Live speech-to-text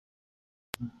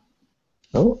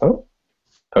Oh.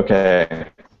 Okay,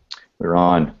 we're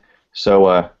on.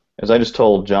 So, as I just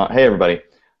told John, hey everybody,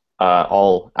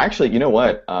 all actually, you know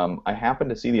what? I happened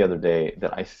to see the other day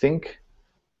that I think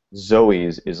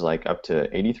Zoe's is like up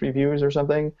to 83 views or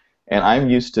something, and I'm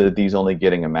used to these only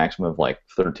getting a maximum of like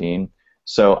 13.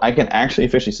 So I can actually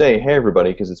officially say, hey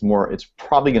everybody, because it's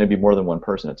probably going to be more than one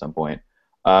person at some point.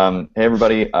 Hey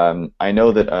everybody, I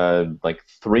know that like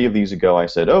three of these ago I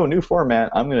said, oh, new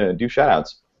format, I'm going to do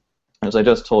shoutouts. As I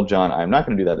just told John, I'm not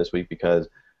going to do that this week because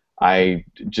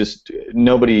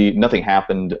nothing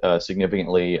happened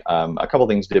significantly. A couple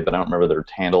things did, but I don't remember their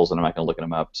handles, and I'm not going to look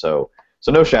them up. So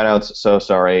no shout-outs. So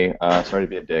sorry. Sorry to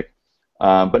be a dick.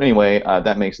 But anyway,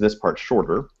 that makes this part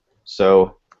shorter.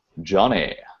 So,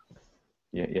 Johnny,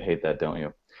 you hate that, don't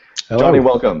you? Johnny, Hello.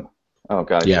 welcome. Oh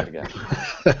God, I Yeah. said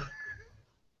it again.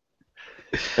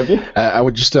 Have you? I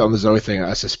would just on the Zoe thing.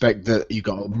 I suspect that you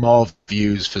got more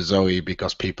views for Zoe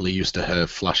because people are used to her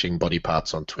flashing body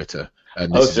parts on Twitter,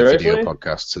 and Oh, this is a video seriously?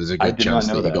 podcast, so there's a I good did not chance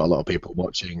know that you got that. a lot of people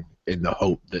watching in the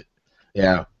hope that,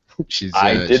 yeah, I she's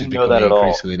didn't know that becoming at all.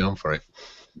 increasingly known for it.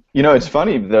 You know, it's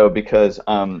funny though because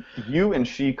you and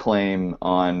she claim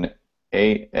on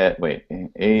wait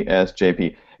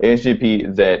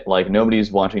ASJP that like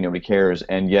nobody's watching, nobody cares,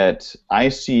 and yet I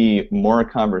see more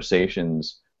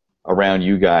conversations around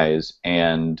you guys,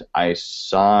 and I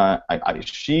saw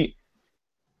she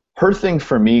her thing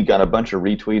for me got a bunch of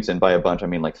retweets, and by a bunch I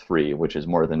mean like three, which is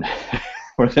more than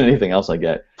more than anything else I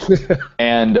get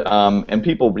and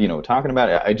people talking about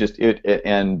it. I just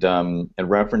and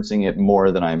referencing it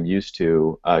more than I'm used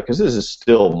to because this is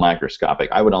still microscopic.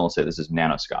 I would almost say this is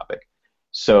nanoscopic.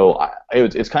 So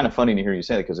it's kind of funny to hear you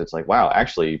say that because it's like, wow,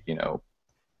 actually,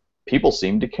 people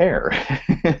seem to care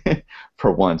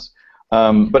for once.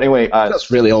 But anyway, That's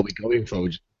really all we're going for. We're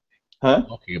just huh?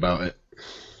 talking about it.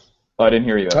 Oh, I didn't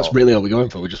hear you at That's all. really all we're going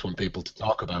for. We just want people to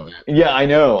talk about it. Yeah, I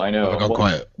know, I Have I know. gone Well,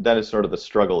 quiet? that is sort of the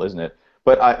struggle, isn't it?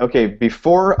 But okay,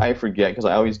 before I forget, because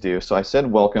I always do, so I said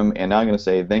welcome, and now I'm going to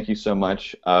say thank you so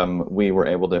much. We were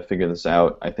able to figure this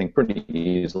out, I think, pretty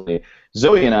easily.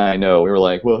 Zoe and I know, we were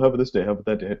like, well, how about this day, how about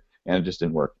that day? And it just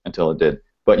didn't work until it did.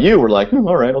 But you were like,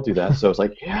 all right, I'll do that. So it's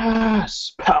like,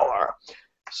 yes, power.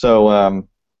 So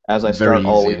as I Very start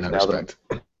all easy in weeks that now that I'm,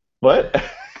 respect. what?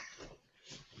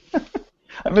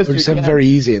 I missed We you just said again. very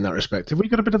easy in that respect. Have we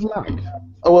got a bit of lag?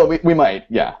 Oh, well, we might,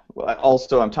 yeah. Well,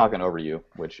 also, I'm talking over you,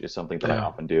 which is something that I Yeah.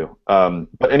 often do.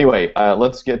 But anyway,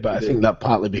 let's get But to I think that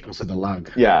partly because of the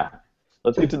lag. yeah,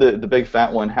 let's get to the big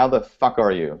fat one. How the fuck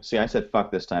are you? See, I said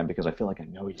fuck this time because I feel like I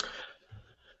know you.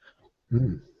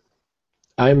 Hmm.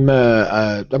 I'm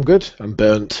good. I'm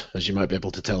burnt, as you might be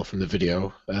able to tell from the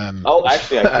video, Oh,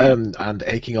 actually, I can't. and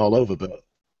aching all over. But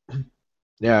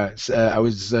yeah, I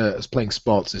was playing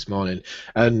sports this morning,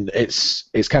 and it's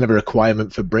kind of a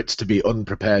requirement for Brits to be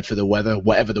unprepared for the weather,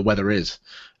 whatever the weather is.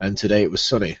 And today it was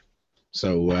sunny,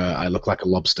 so I look like a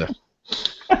lobster.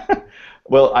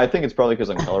 Well, I think it's probably because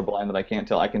I'm colorblind that I can't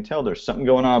tell. I can tell there's something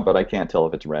going on, but I can't tell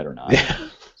if it's red or not. Yeah,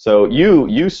 So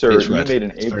sir, it's red.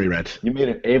 It's very red. you made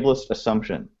an ableist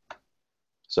assumption.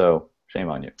 So shame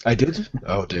on you. I did.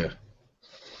 Oh dear.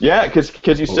 Yeah,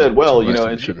 because you said, What's well, my as you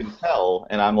assumption? can tell,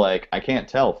 and I'm like, I can't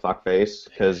tell, fuckface,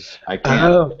 because I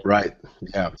can't. Oh, right.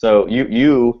 Yeah. So you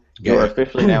are Yeah.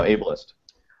 officially now ableist.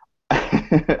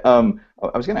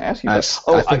 I was going to ask you about.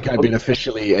 I Oh, think I've been okay,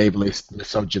 officially ableist,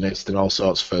 misogynist, and all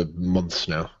sorts for months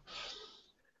now.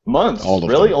 months, All of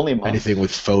really, them. only Anything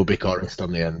months. with phobic or ist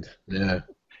on the end. Yeah.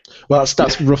 Well,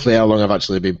 that's roughly how long I've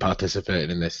actually been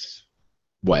participating in this,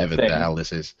 whatever the Thing. hell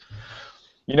this is.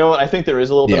 You know what? I think there is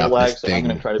a little bit of a Yeah, lag, this so I'm going to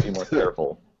thing. try to be more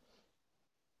careful.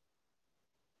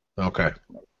 Okay.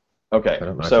 Okay, I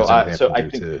don't know if so there's anything I so can I do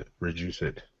think to reduce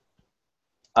it.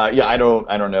 yeah, I don't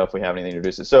know if we have anything to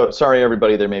introduce it. So sorry,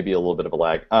 everybody, there may be a little bit of a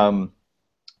lag.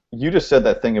 You just said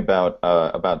that thing about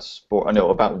sport, no,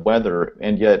 about weather,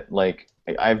 and yet like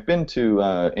I've been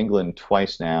to England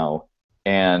twice now,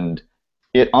 and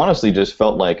it honestly just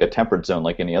felt like a temperate zone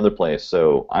like any other place.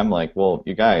 So I'm like, well,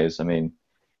 you guys, I mean,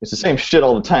 it's the same shit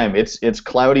all the time. It's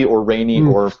cloudy or rainy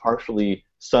Mm. or partially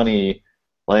sunny.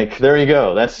 Like there you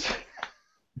go. That's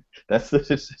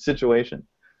the situation.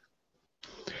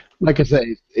 Like I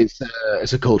say,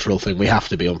 it's a cultural thing. We have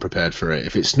to be unprepared for it.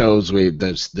 If it snows,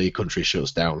 the country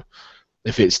shuts down.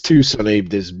 If it's too sunny,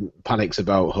 there's panics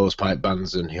about hosepipe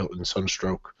bans and Hilton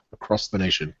sunstroke across the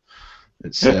nation.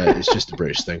 It's just a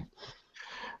British thing.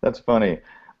 That's funny.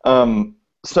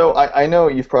 So I know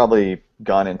you've probably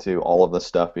gone into all of this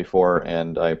stuff before,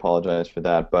 and I apologize for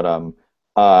that. But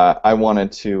I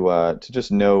wanted to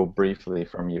just know briefly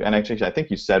from you, and actually, I think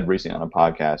you said recently on a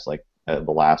podcast, like the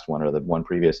last one or the one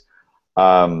previous.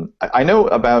 I know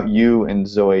about you and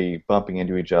Zoe bumping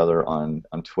into each other on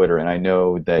Twitter, and I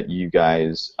know that you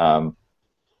guys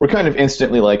were kind of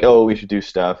instantly like, oh, we should do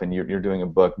stuff, and you're doing a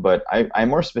book. But I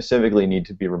more specifically need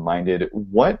to be reminded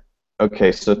what.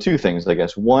 Okay, so two things, I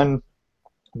guess. One,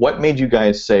 what made you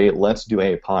guys say let's do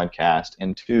a podcast,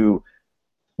 and two,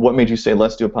 what made you say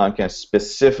let's do a podcast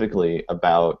specifically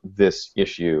about this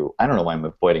issue? I don't know why I'm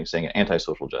avoiding saying it,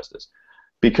 antisocial justice,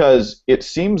 because it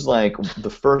seems like the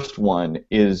first one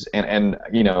is, and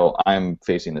you know, I'm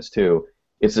facing this too.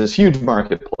 It's this huge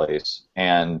marketplace,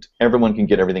 and everyone can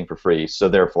get everything for free. So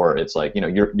therefore, it's like, you know,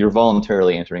 you're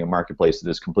voluntarily entering a marketplace that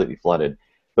is completely flooded.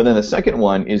 But then the second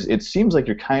one is, it seems like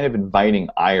you're kind of inviting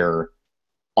ire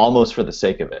almost for the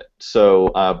sake of it. So,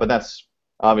 but that's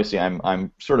obviously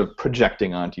I'm sort of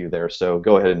projecting onto you there. So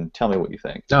go ahead and tell me what you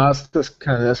think. No, that's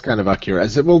kind of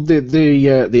accurate. Well,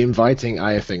 the inviting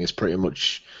ire thing is pretty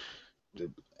much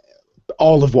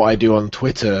all of what I do on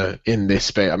Twitter in this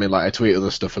space. I mean, like, I tweet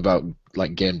other stuff about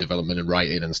like game development and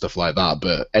writing and stuff like that,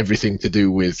 but everything to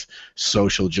do with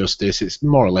social justice, it's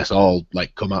more or less all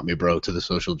like, come at me, bro, to the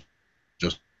social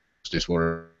justice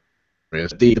warriors.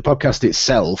 The podcast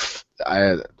itself,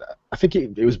 I think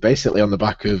it was basically on the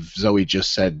back of Zoe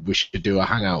just said we should do a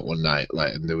hangout one night,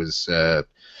 like, and there was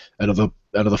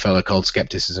another fella called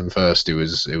Skepticism First who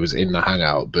was in the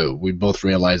hangout, but we both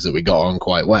realised that we got on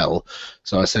quite well,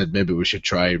 so I said maybe we should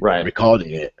try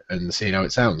recording it and seeing how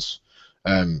it sounds.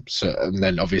 So, and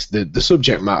then obviously the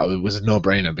subject matter was a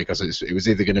no-brainer because it was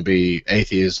either going to be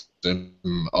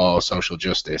atheism or social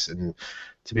justice, and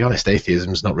to be honest,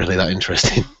 atheism's not really that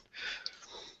interesting.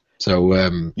 So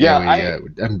and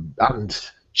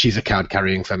she's a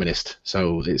card-carrying feminist,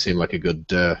 so it seemed like a good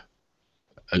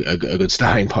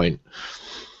starting point.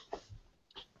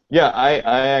 Yeah, I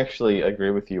actually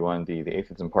agree with you on the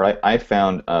atheism part. I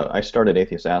found I started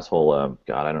Atheist Asshole.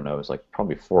 God, I don't know, it was like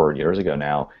probably 4 years ago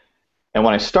now. And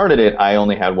when I started it, I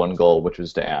only had one goal, which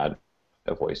was to add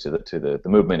a voice to the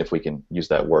movement, if we can use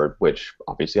that word, which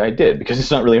obviously I did, because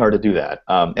it's not really hard to do that.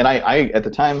 And I at the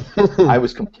time I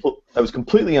was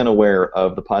completely unaware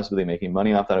of the possibility of making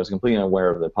money off that. I was completely unaware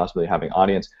of the possibility of having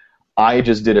audience. I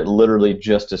just did it literally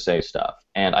just to say stuff,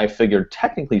 and I figured,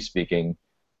 technically speaking,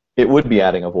 it would be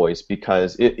adding a voice,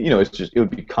 because it would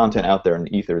be content out there in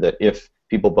the ether that if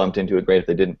people bumped into it, great. If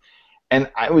they didn't. And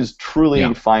I was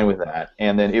truly fine with that.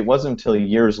 And then it wasn't until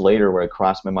years later where it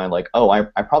crossed my mind, like, oh, I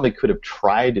probably could have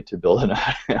tried to build an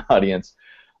audience.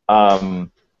 I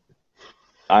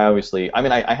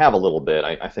have a little bit.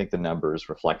 I think the numbers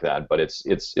reflect that, but it's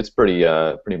pretty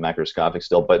macroscopic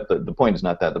still. But the point is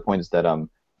not that. The point is that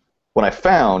what I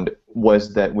found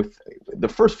was that with the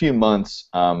first few months,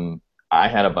 I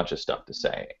had a bunch of stuff to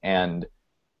say, and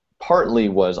partly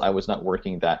was I was not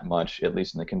working that much, at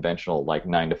least in the conventional, like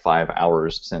 9 to 5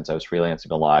 hours, since I was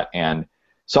freelancing a lot. And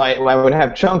so I would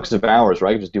have chunks of hours where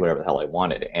I could just do whatever the hell I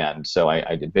wanted. And so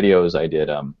I did videos, I did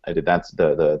that's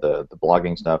the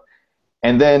blogging stuff.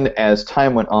 And then as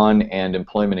time went on and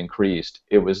employment increased,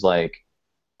 it was like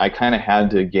I kind of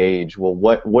had to gauge, well,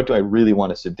 what do I really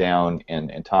want to sit down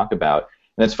and talk about?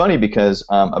 And it's funny because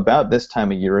about this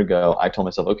time a year ago, I told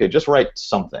myself, okay, just write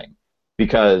something,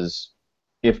 because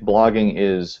if blogging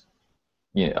is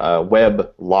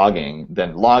web logging,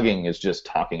 then logging is just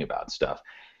talking about stuff.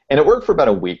 And it worked for about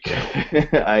a week.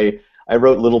 I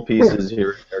wrote little pieces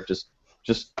here and there,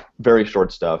 just very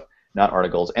short stuff, not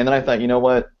articles. And then I thought, you know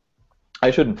what? I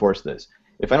shouldn't force this.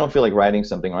 If I don't feel like writing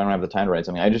something, or I don't have the time to write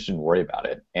something, I just shouldn't worry about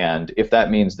it. And if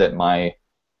that means that my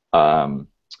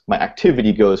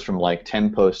activity goes from like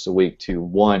 10 posts a week to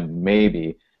 1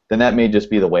 maybe, then that may just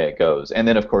be the way it goes. And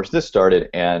then, of course, this started,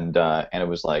 and it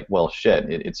was like, well, shit,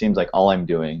 it seems like all I'm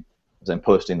doing is I'm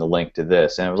posting the link to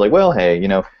this. And I was like, well, hey,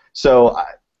 so,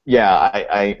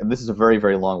 this is a very,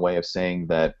 very long way of saying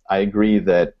that I agree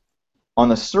that on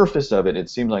the surface of it, it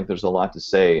seems like there's a lot to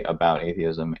say about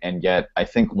atheism, and yet I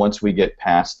think once we get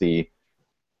past the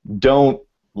don't,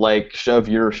 like, shove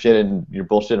your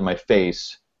bullshit in my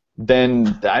face,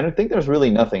 then I don't think there's really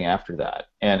nothing after that.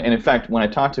 And in fact, when I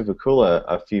talked to Vakula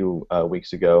a few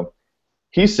weeks ago,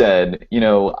 he said,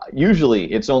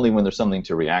 usually it's only when there's something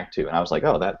to react to. And I was like,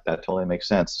 oh, that totally makes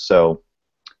sense. So,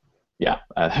 yeah,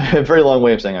 a very long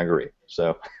way of saying I agree.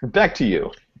 So, back to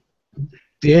you.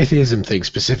 The atheism thing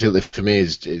specifically for me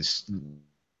is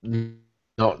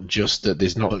not just that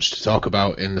there's not much to talk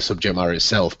about in the subject matter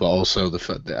itself, but also the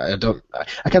fact that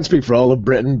I can't speak for all of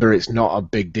Britain, but it's not a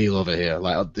big deal over here.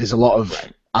 Like, there's a lot of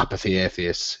apathy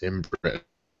atheists in Britain,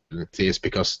 atheists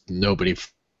because nobody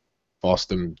forced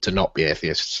them to not be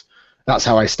atheists. That's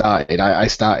how I started. I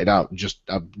started out just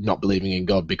not believing in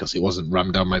God because it wasn't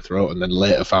rammed down my throat, and then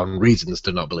later found reasons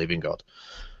to not believe in God.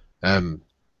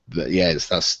 But yeah,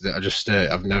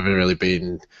 I've never really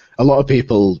been. A lot of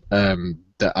people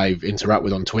that I've interact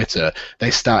with on Twitter,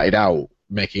 they started out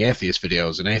making atheist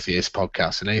videos and atheist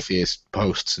podcasts and atheist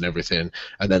posts and everything,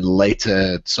 and then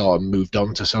later sort of moved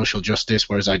on to social justice,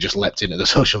 whereas I just leapt into the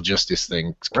social justice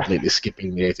thing, completely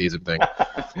skipping the atheism thing.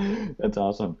 That's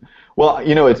awesome. Well,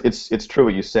 you know, it's true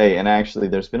what you say, and actually,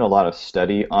 there's been a lot of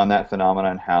study on that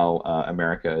phenomenon, how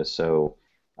America is so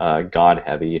God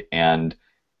heavy, and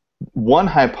one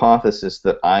hypothesis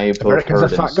that I both America's a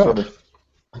heard and fat sort god. of,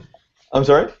 I'm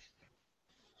sorry?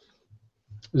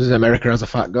 This is America as a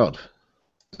fat god.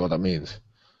 That's what that means.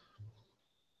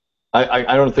 I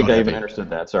don't think God I even heavy. understood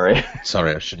that. Sorry.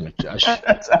 Sorry, I shouldn't have.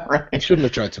 That's all right. I shouldn't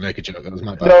have tried to make a joke. That was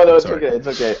my bad. No, I'm it's sorry. okay.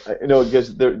 It's okay. No,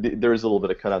 because there is a little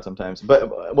bit of cutout sometimes.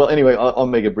 But well, anyway, I'll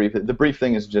make it brief. The brief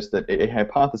thing is just that a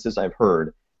hypothesis I've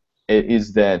heard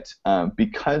is that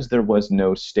because there was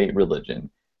no state religion,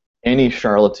 any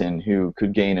charlatan who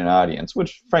could gain an audience,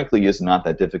 which frankly is not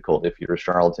that difficult if you're a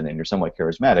charlatan and you're somewhat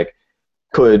charismatic,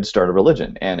 could start a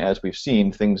religion. And as we've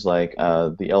seen, things like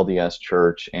the LDS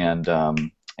Church and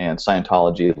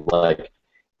Scientology, like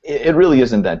it really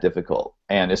isn't that difficult.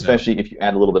 And especially if you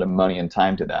add a little bit of money and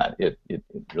time to that, it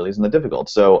really isn't that difficult.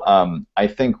 So I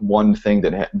think one thing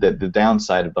that the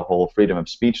downside of the whole freedom of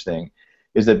speech thing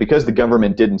is that because the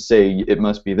government didn't say it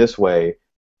must be this way,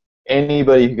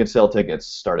 anybody who could sell tickets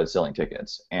started selling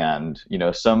tickets, and you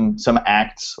know some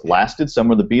acts lasted. Some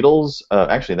were the Beatles.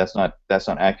 Actually, that's not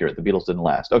accurate. The Beatles didn't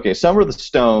last. Okay, some were the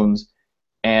Stones,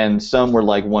 and some were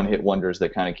like one-hit wonders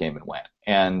that kind of came and went.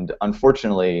 And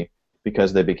unfortunately,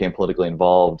 because they became politically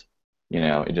involved, you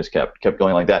know, it just kept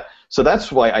going like that. So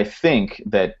that's why I think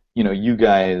that you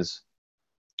guys,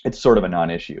 it's sort of a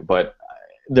non-issue. But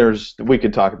we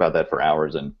could talk about that for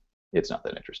hours, and it's not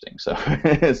that interesting. So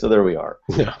so there we are.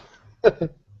 Yeah.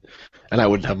 And I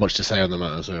wouldn't have much to say on the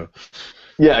matter, so.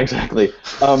 Yeah, exactly.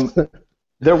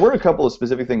 There were a couple of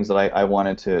specific things that I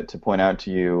wanted to point out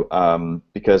to you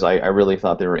because I really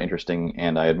thought they were interesting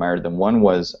and I admired them. One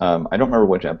was, I don't remember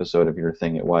which episode of your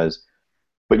thing it was,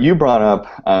 but you brought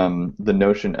up the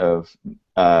notion of,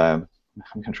 I'm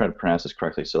going to try to pronounce this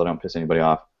correctly so I don't piss anybody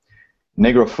off,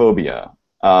 negrophobia.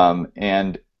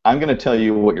 And I'm going to tell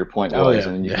you what your point was,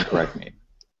 and then you can correct me.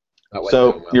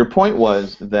 So your point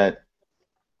was that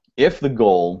if the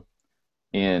goal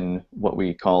in what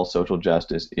we call social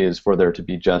justice is for there to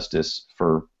be justice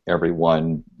for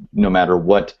everyone, no matter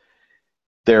what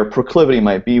their proclivity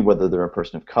might be, whether they're a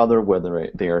person of color,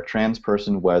 whether they are a trans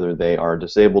person, whether they are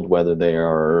disabled, whether they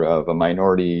are of a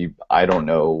minority, I don't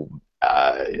know,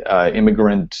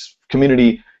 immigrant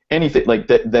community, anything like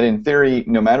that, that in theory,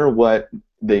 no matter what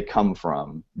they come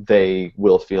from, they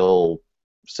will feel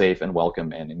safe and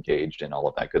welcome and engaged and all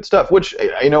of that good stuff, which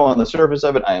I know on the surface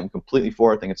of it I am completely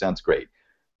for. I think it sounds great.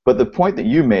 But the point that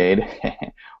you made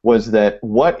was that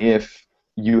what if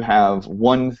you have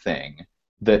one thing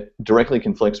that directly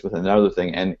conflicts with another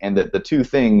thing, and that the two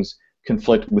things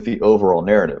conflict with the overall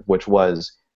narrative, which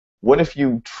was, what if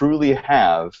you truly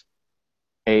have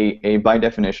a by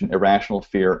definition, irrational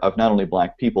fear of not only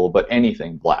black people, but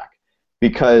anything black?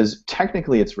 Because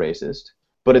technically it's racist,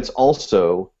 but it's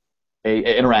also an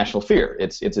irrational fear.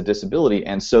 It's a disability,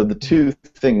 and so the two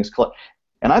things.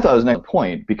 And I thought it was a nice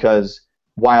point, because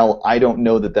while I don't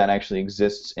know that that actually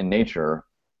exists in nature,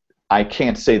 I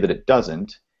can't say that it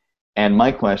doesn't. And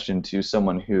my question to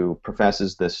someone who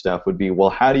professes this stuff would be, well,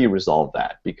 how do you resolve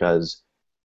that? Because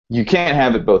you can't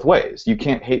have it both ways. You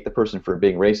can't hate the person for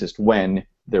being racist when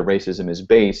their racism is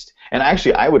based, and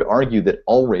actually I would argue that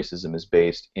all racism is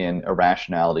based in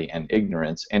irrationality and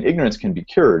ignorance can be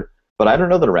cured, but I don't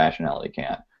know that irrationality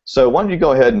can. So why don't you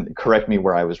go ahead and correct me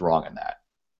where I was wrong in that?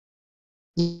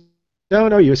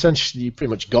 No, you pretty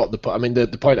much got the point. I mean, the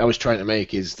point I was trying to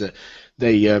make is that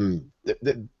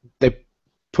they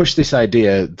push this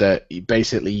idea that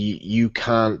basically you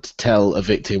can't tell a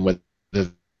victim whether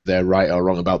they're right or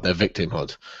wrong about their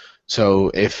victimhood.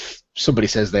 So if somebody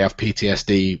says they have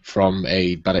PTSD from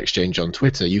a bad exchange on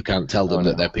Twitter, you can't tell them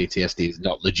that their PTSD is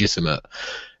not legitimate,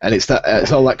 and it's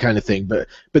all that kind of thing. But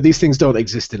these things don't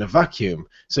exist in a vacuum,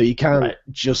 so you can't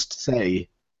just say,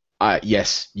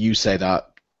 yes, you say that,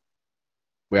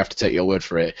 we have to take your word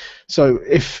for it. So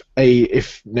if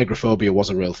negrophobia was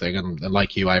a real thing, and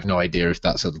like you, I have no idea if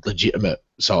that's a legitimate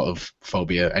sort of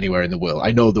phobia anywhere in the world.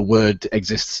 I know the word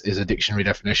exists as a dictionary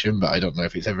definition, but I don't know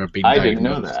if it's ever been diagnosed. I didn't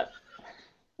know that.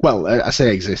 Well, I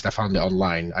say exist. I found it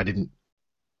online. I didn't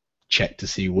check to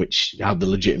see which had the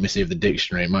legitimacy of the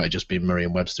dictionary. It might have just been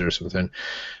Merriam-Webster or something.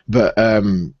 But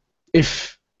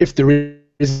if there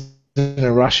is an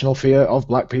irrational fear of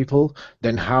black people,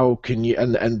 then how can you?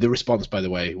 And the response, by the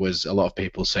way, was a lot of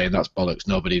people saying that's bollocks.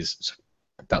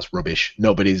 That's rubbish.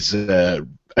 Nobody's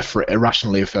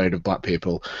irrationally afraid of black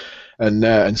people,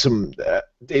 and some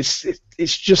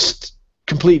it's just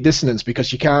complete dissonance,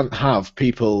 because you can't have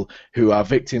people who are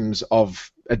victims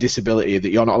of a disability that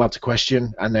you're not allowed to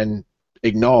question and then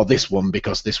ignore this one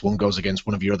because this one goes against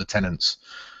one of your other tenants,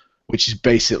 which is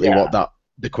basically what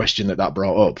the question that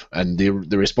brought up, and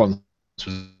the response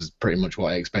was pretty much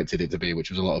what I expected it to be, which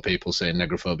was a lot of people saying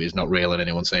negrophobia is not real, and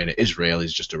anyone saying it is real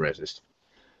is just a racist.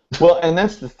 Well, and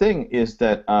that's the thing, is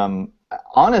that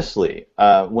honestly,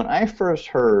 when I first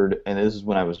heard, and this is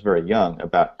when I was very young,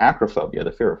 about acrophobia,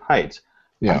 the fear of heights,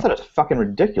 I thought it was fucking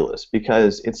ridiculous,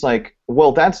 because it's like,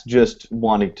 well, that's just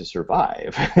wanting to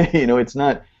survive. You know, it's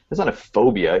not a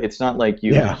phobia. It's not like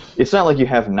you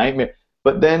have nightmare.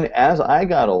 But then as I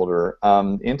got older,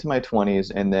 into my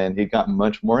 20s, and then it got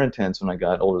much more intense when I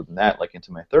got older than that, like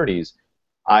into my 30s,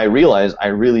 I realized I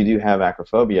really do have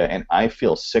acrophobia, and I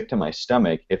feel sick to my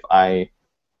stomach if and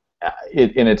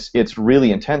it's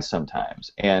really intense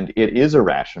sometimes, and it is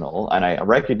irrational, and I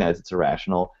recognize it's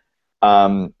irrational.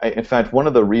 In fact, one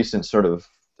of the recent sort of,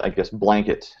 I guess,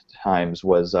 blanket times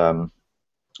was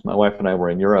my wife and I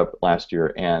were in Europe last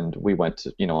year, and we went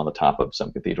to, on the top of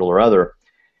some cathedral or other,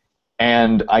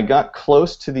 and I got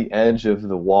close to the edge of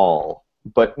the wall,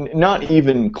 but not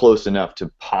even close enough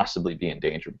to possibly be in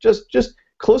danger. Just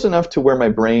close enough to where my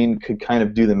brain could kind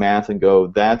of do the math and go,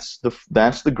 that's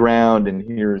the ground, and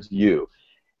here's you.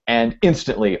 And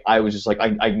instantly, I was just like,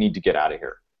 I need to get out of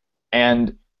here.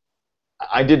 And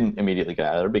I didn't immediately get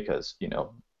out of there because,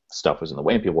 stuff was in the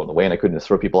way and people were in the way, and I couldn't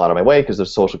throw people out of my way because there's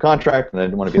a social contract, and I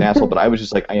didn't want to be an asshole. But I was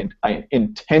just like, I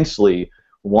intensely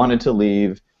wanted to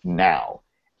leave now.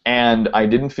 And I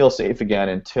didn't feel safe again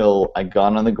until I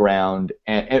got on the ground.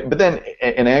 But then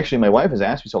actually, my wife has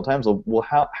asked me several times,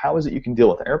 well, how is it you can deal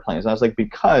with airplanes? And I was like,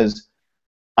 because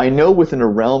I know within a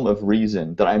realm of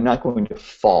reason that I'm not going to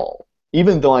fall.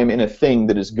 Even though I'm in a thing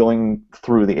that is going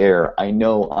through the air, I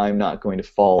know I'm not going to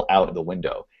fall out of the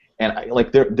window. And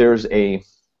there's a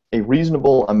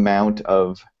reasonable amount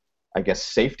of, I guess,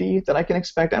 safety that I can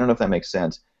expect. I don't know if that makes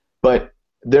sense. But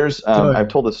there's, I've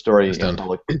told this story in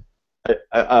public.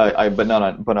 But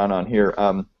not on here.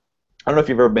 I don't know if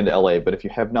you've ever been to LA, but if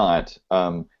you have not,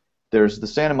 there's the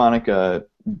Santa Monica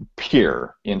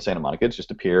Pier in Santa Monica. It's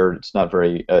just a pier. It's not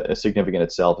very significant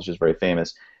itself. It's just very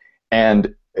famous.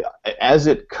 And as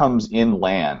it comes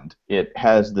inland, it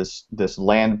has this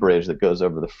land bridge that goes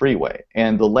over the freeway.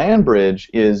 And the land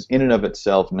bridge is in and of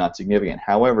itself not significant.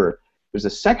 However, there's a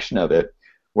section of it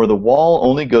where the wall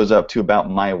only goes up to about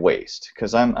my waist,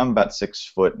 because I'm about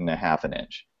 6'1.5" an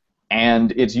inch.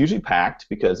 And it's usually packed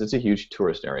because it's a huge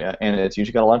tourist area, and it's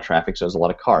usually got a lot of traffic, so there's a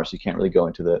lot of cars, so you can't really go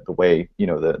into the way,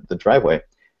 the driveway.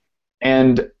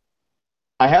 And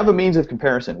I have a means of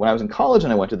comparison. When I was in college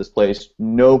and I went to this place,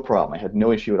 no problem. I had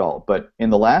no issue at all. But in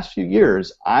the last few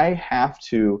years, I have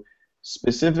to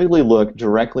specifically look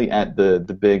directly at the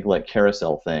big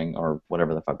carousel thing, or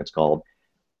whatever the fuck it's called,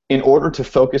 in order to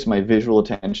focus my visual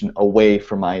attention away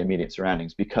from my immediate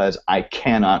surroundings, because I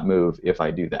cannot move if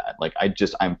I do that.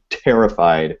 I'm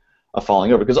terrified of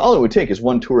falling over, because all it would take is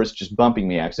one tourist just bumping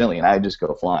me accidentally, and I'd just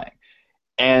go flying.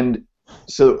 And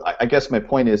so I guess my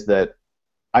point is that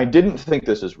I didn't think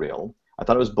this was real. I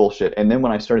thought it was bullshit. And then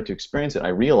when I started to experience it, I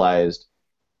realized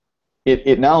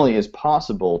it not only is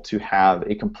possible to have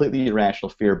a completely irrational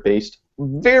fear based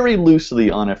very loosely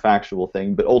on a factual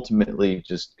thing, but ultimately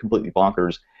just completely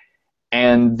bonkers,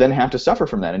 and then have to suffer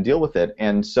from that and deal with it.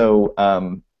 And so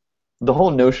the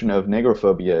whole notion of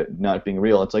negrophobia not being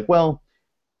real, it's like, well,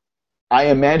 I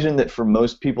imagine that for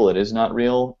most people it is not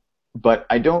real, but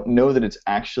I don't know that it's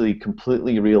actually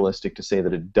completely realistic to say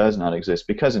that it does not exist,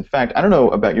 because, in fact, I don't know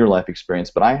about your life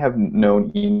experience, but I have known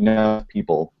enough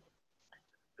people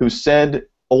who said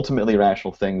ultimately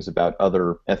rational things about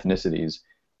other ethnicities,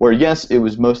 where, yes, it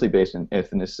was mostly based in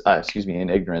in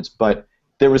ignorance, but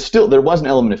there was an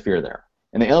element of fear there.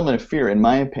 And the element of fear, in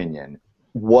my opinion,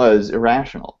 was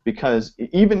irrational, because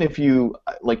even if you,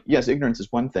 yes, ignorance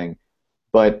is one thing,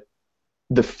 but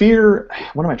the fear,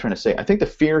 what am I trying to say? I think the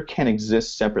fear can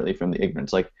exist separately from the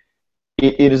ignorance.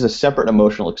 It is a separate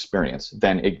emotional experience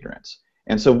than ignorance.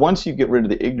 And so once you get rid of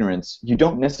the ignorance, you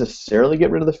don't necessarily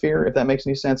get rid of the fear, if that makes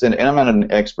any sense. And I'm not an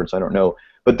expert, so I don't know.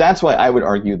 But that's why I would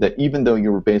argue that even though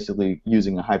you were basically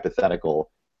using a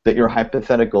hypothetical, that your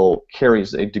hypothetical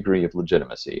carries a degree of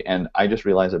legitimacy. And I just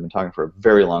realized I've been talking for a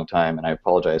very long time, and I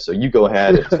apologize. So you go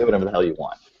ahead and say whatever the hell you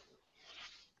want.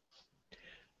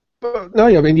 But no,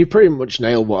 I mean you pretty much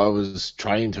nailed what I was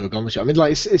trying to accomplish. I mean,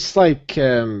 like it's like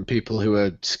people who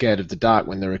are scared of the dark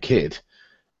when they're a kid,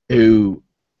 who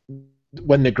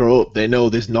when they grow up, they know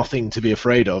there's nothing to be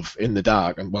afraid of in the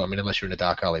dark. And well, I mean, unless you're in a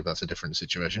dark alley, that's a different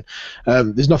situation.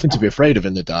 There's nothing to be afraid of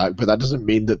in the dark, but that doesn't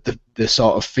mean that the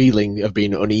sort of feeling of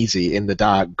being uneasy in the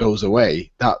dark goes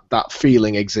away. That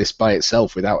feeling exists by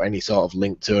itself without any sort of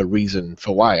link to a reason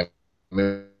for why. I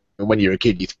mean, when you're a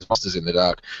kid, you think monsters in the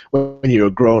dark. When you're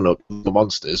a grown up, the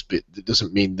monsters, but it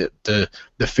doesn't mean that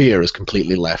the fear is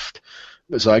completely left.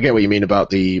 So I get what you mean about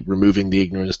the removing the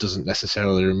ignorance doesn't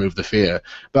necessarily remove the fear.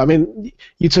 But I mean,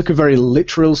 you took a very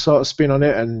literal sort of spin on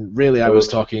it, and really I was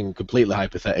talking completely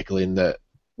hypothetically in that.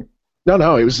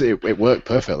 No, it worked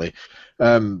perfectly.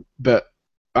 But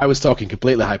I was talking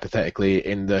completely hypothetically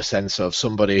in the sense of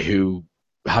somebody who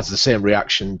has the same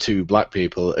reaction to black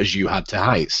people as you had to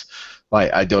heights.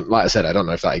 Like I said, I don't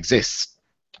know if that exists,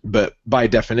 but by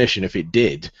definition, if it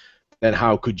did, then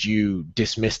how could you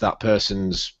dismiss that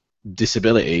person's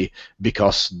disability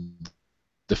because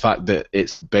the fact that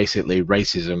it's basically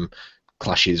racism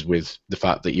clashes with the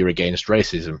fact that you're against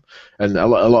racism? And a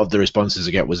lot of the responses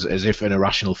I get was as if an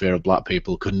irrational fear of black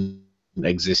people couldn't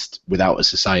exist without a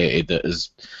society that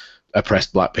has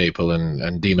oppressed black people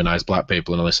and demonized black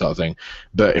people and all this sort of thing.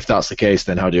 But if that's the case,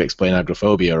 then how do you explain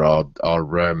agoraphobia or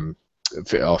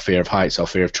fear of heights or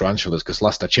fear of tarantulas? Because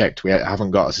last I checked, we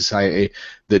haven't got a society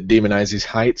that demonizes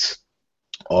heights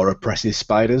or oppresses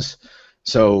spiders.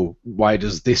 So why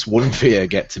does this one fear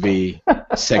get to be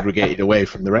segregated away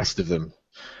from the rest of them?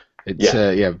 It's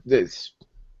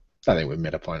I think we've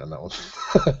made a point on that one.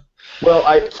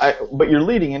 Well, but you're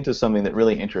leading into something that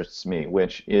really interests me,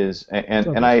 which is,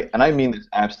 and I mean this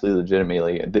absolutely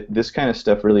legitimately. This kind of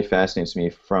stuff really fascinates me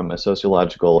from a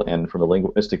sociological and from a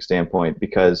linguistic standpoint,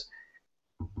 because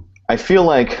I feel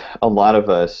like a lot of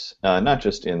us, not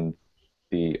just in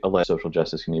the alleged social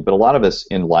justice community, but a lot of us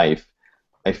in life,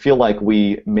 I feel like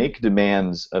we make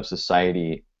demands of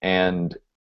society, and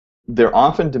they're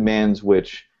often demands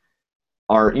which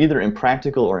are either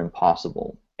impractical or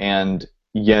impossible, and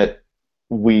yet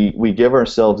we give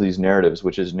ourselves these narratives,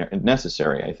 which is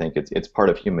necessary. I think it's part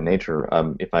of human nature.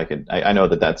 If I could, I know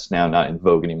that that's now not in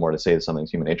vogue anymore to say that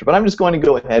something's human nature, but I'm just going to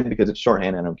go ahead because it's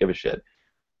shorthand and I don't give a shit.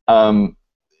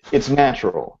 It's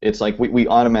natural. It's like we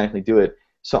automatically do it.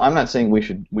 So I'm not saying we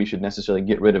should necessarily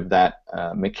get rid of that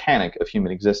mechanic of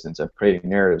human existence of creating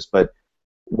narratives, but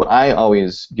what I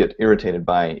always get irritated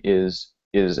by is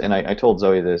and I told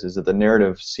Zoe this, is that the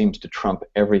narrative seems to trump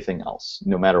everything else,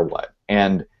 no matter what.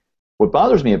 And what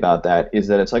bothers me about that is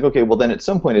that it's like, okay, well then at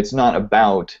some point it's not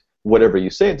about whatever you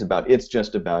say it's about, it's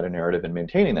just about a narrative and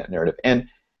maintaining that narrative. And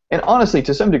honestly,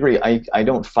 to some degree, I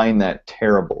don't find that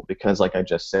terrible, because like I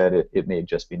just said, it may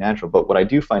just be natural. But what I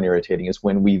do find irritating is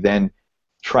when we then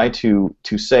try to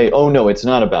say, oh no, it's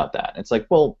not about that. It's like,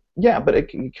 well, yeah, but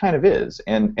it kind of is.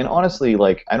 And honestly,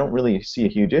 like, I don't really see a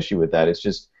huge issue with that. It's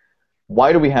just,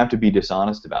 why do we have to be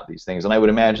dishonest about these things? And I would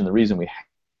imagine the reason we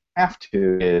have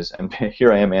to is, and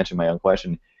here I am answering my own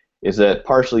question, is that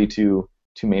partially to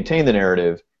maintain the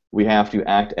narrative, we have to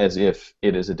act as if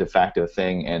it is a de facto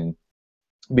thing. And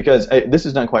because this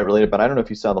is not quite related, but I don't know if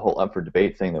you saw the whole Up for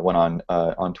Debate thing that went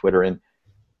on Twitter, and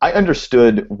I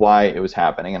understood why it was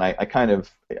happening, and I kind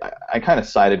of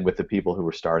sided with the people who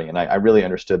were starting, and I really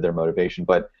understood their motivation.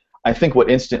 But I think what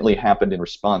instantly happened in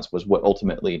response was what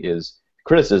ultimately is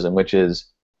criticism, which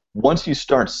is once you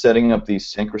start setting up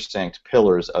these sacrosanct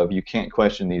pillars of you can't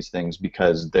question these things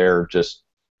because they're just,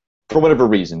 for whatever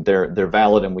reason, they're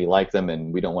valid and we like them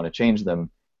and we don't want to change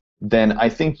them, then I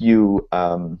think you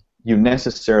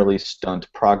necessarily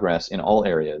stunt progress in all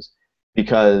areas.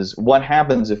 Because what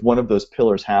happens if one of those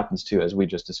pillars happens to, as we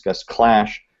just discussed,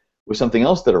 clash with something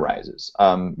else that arises?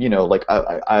 Like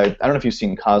I don't know if you've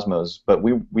seen Cosmos, but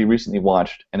we recently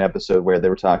watched an episode where they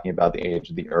were talking about the age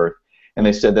of the Earth, and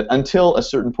they said that until a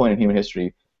certain point in human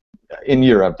history, in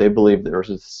Europe, they believed the Earth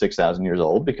is 6,000 years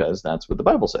old because that's what the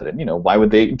Bible said, and why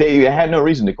would they had no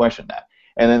reason to question that.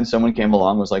 And then someone came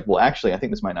along and was like, well, actually, I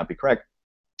think this might not be correct.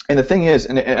 And the thing is,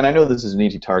 and I know this is an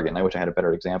easy target, and I wish I had a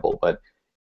better example, but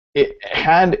it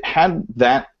had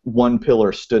that one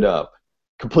pillar stood up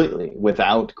completely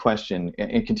without question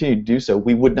and continued to do so,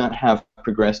 we would not have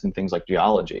progressed in things like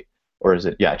geology, or is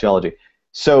it geology.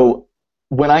 So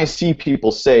when I see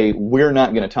people say we're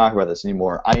not going to talk about this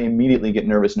anymore, I immediately get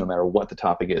nervous no matter what the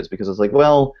topic is, because it's like,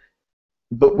 well,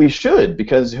 but we should,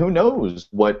 because who knows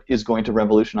what is going to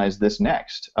revolutionize this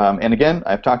next. And again,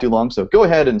 I've talked too long, so go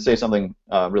ahead and say something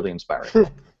really inspiring.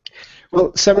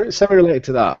 Well, semi-related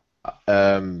to that,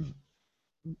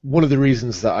 one of the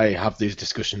reasons that I have these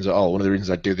discussions at all, one of the reasons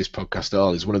I do this podcast at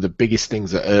all, is one of the biggest things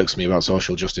that irks me about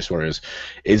social justice warriors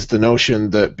is the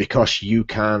notion that because you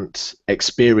can't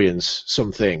experience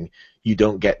something, you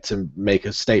don't get to make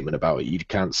a statement about it. You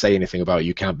can't say anything about it.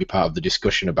 You can't be part of the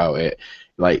discussion about it.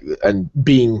 Like, and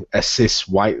being a cis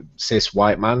white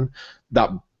man, that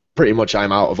pretty much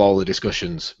I'm out of all the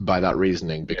discussions by that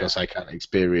reasoning, because I can't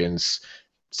experience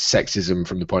sexism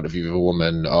from the point of view of a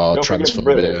woman, or Don't forget the transphobia.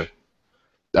 British.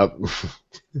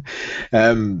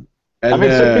 And, I mean,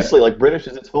 seriously, like British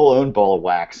is its whole own ball of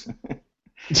wax.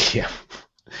 yeah,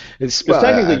 it's Because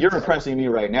technically, you're impressing me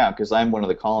right now because I'm one of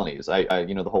the colonies.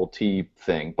 You know, the whole tea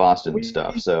thing, Boston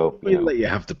stuff. So we'll let you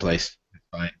have the place.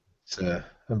 Fine. So,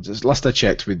 last I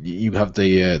checked, with you have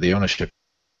the ownership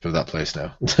of that place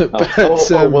now.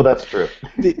 Well, that's true.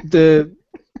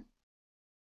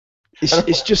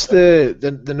 It's just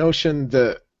the notion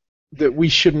that we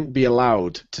shouldn't be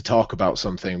allowed to talk about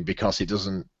something because it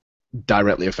doesn't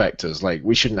directly affect us. Like,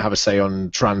 we shouldn't have a say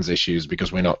on trans issues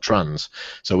because we're not trans,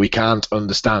 so we can't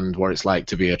understand what it's like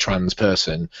to be a trans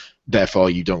person, therefore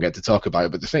you don't get to talk about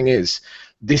it. But the thing is,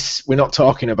 we're not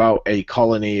talking about a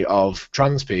colony of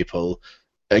trans people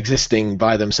existing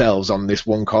by themselves on this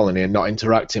one colony and not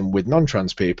interacting with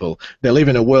non-trans people. They live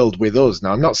in a world with us.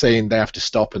 Now, I'm not saying they have to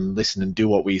stop and listen and do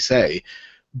what we say,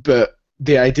 but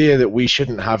the idea that we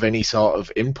shouldn't have any sort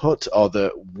of input, or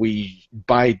that we,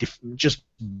 just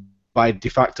by de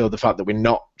facto, the fact that we're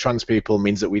not trans people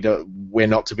means that we're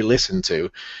not to be listened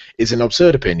to, is an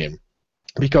absurd opinion.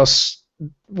 Because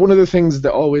one of the things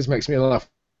that always makes me laugh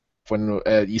when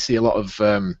you see a lot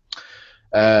of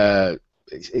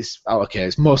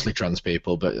it's mostly trans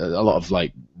people, but a lot of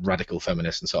like radical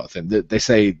feminists and sort of thing, they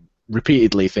say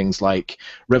repeatedly things like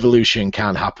revolution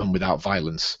can't happen without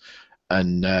violence,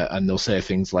 and they'll say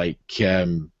things like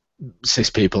cis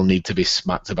people need to be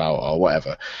smacked about or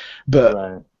whatever. But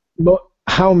right. But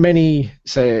how many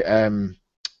say I'm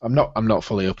not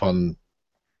fully up on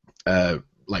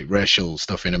like racial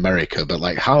stuff in America, but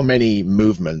like how many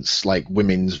movements, like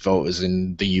women's voters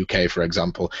in the UK, for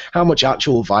example, how much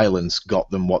actual violence got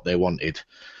them what they wanted,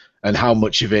 and how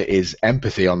much of it is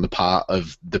empathy on the part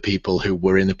of the people who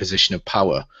were in a position of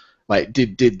power? Like,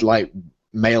 did like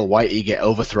male whitey get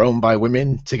overthrown by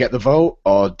women to get the vote,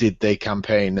 or did they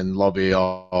campaign and lobby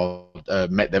or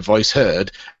make their voice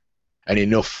heard, and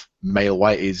enough male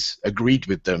whiteys agreed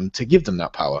with them to give them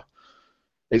that power?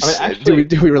 Actually,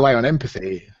 do we rely on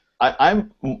empathy?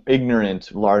 I'm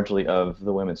ignorant largely of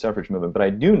the women's suffrage movement, but I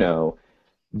do know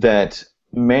that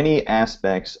many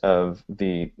aspects of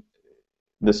the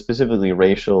specifically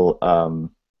racial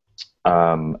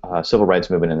civil rights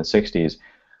movement in the 60s,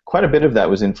 quite a bit of that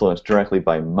was influenced directly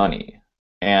by money.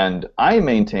 And I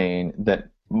maintain that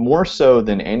more so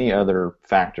than any other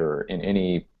factor in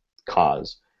any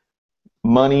cause,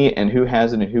 money and who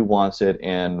has it and who wants it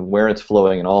and where it's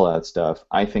flowing and all that stuff,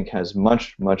 I think has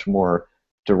much, much more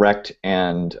direct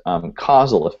and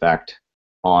causal effect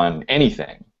on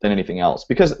anything than anything else.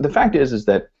 Because the fact is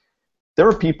that there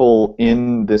are people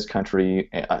in this country,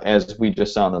 as we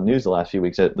just saw in the news the last few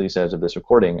weeks, at least as of this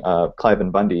recording, Clive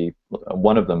and Bundy,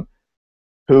 one of them,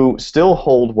 who still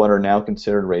hold what are now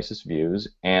considered racist views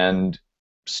and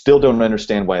still don't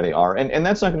understand why they are, and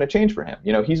that's not going to change for him.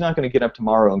 You know, he's not going to get up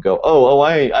tomorrow and go,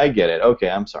 I get it. Okay,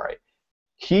 I'm sorry.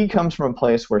 He comes from a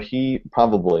place where he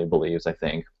probably believes, I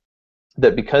think,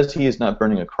 that because he is not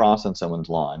burning a cross on someone's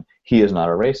lawn, he is not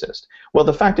a racist. Well,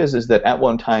 the fact is that at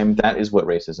one time that is what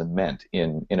racism meant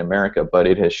in America, but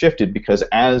it has shifted because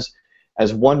as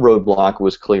one roadblock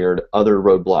was cleared, other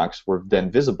roadblocks were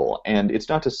then visible. And it's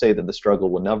not to say that the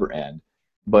struggle will never end,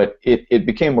 but it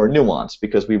became more nuanced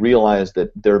because we realized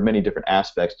that there are many different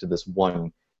aspects to this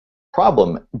one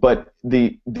problem. But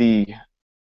the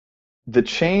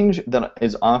change that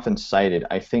is often cited,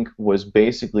 I think, was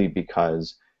basically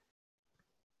because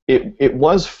it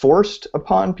was forced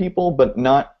upon people, but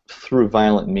not through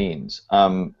violent means.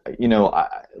 You know,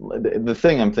 the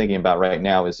thing I'm thinking about right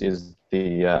now is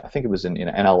the I think it was in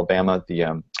Alabama,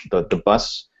 the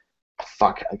bus.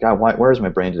 Fuck, God, where is my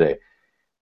brain today?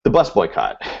 The bus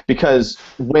boycott. Because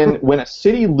when a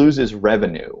city loses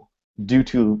revenue due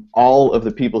to all of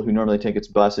the people who normally take its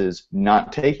buses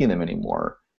not taking them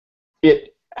anymore,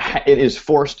 it is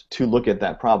forced to look at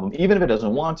that problem, even if it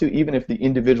doesn't want to, even if the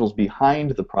individuals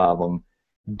behind the problem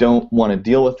don't want to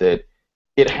deal with it.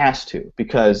 It has to,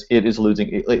 because it is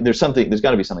losing. There's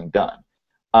got to be something done.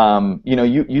 You know,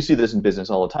 you see this in business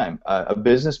all the time. A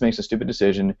business makes a stupid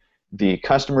decision, the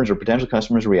customers or potential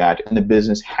customers react, and the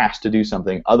business has to do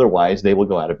something, otherwise they will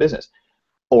go out of business.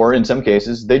 or in some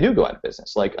cases, they do go out of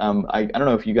business. Like, I don't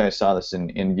know if you guys saw this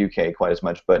in UK quite as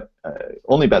much, but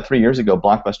only about 3 years ago,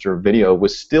 Blockbuster Video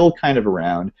was still kind of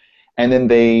around, and then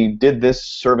they did this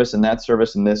service and that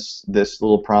service and this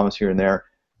little promise here and there,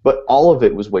 but all of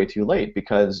it was way too late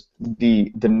because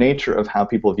the nature of how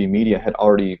people view media had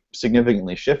already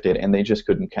significantly shifted, and they just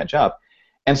couldn't catch up.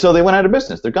 And so they went out of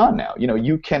business. They're gone now. You know,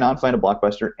 you cannot find a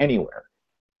Blockbuster anywhere.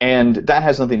 And that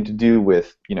has nothing to do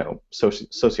with, you know,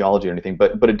 sociology or anything,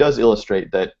 but it does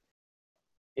illustrate that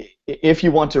if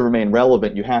you want to remain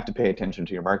relevant, you have to pay attention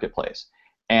to your marketplace.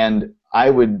 And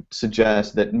I would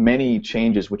suggest that many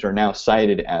changes which are now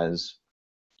cited as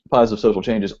positive social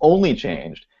changes only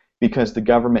changed because the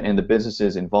government and the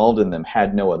businesses involved in them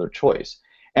had no other choice.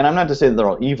 And I'm not to say that they're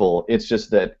all evil, it's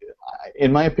just that,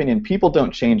 in my opinion, people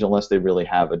don't change unless they really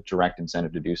have a direct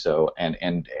incentive to do so,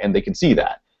 and they can see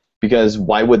that. Because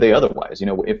why would they otherwise? You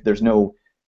know, if there's no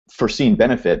foreseen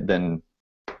benefit, then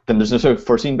there's no sort of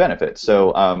foreseen benefit.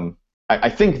 So I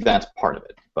think that's part of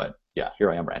it. But yeah,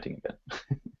 here I am ranting again.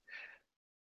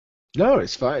 No,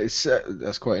 it's fine. It's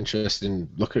that's quite interesting.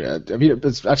 Looking at,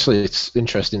 it's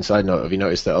interesting. Side note: have you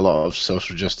noticed that a lot of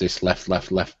social justice, left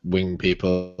wing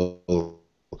people,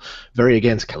 very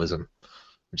against capitalism,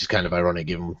 which is kind of ironic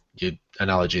given your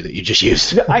analogy that you just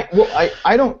used. Yeah,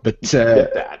 I don't get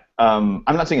that. I'm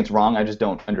not saying it's wrong. I just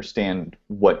don't understand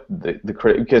what the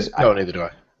because neither do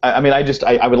I. I mean,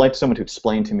 I would like someone to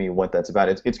explain to me what that's about.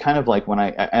 It's kind of like when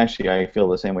I feel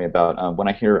the same way about when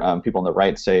I hear people on the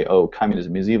right say, "Oh,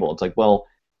 communism is evil." It's like, well,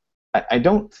 I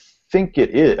don't think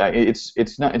it is.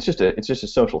 It's not. It's just a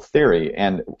social theory.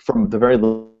 And from the very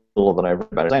little that I've read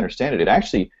about it, as I understand it, it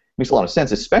actually makes a lot of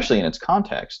sense, especially in its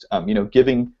context. You know,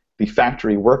 giving the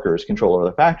factory workers control over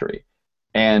the factory,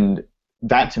 and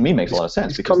that to me makes a lot of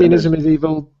sense. Because communism is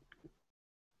evil.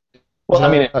 Well, I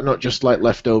mean, not just like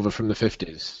left over from the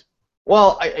 50s.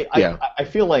 Well, I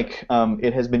feel like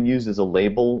it has been used as a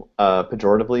label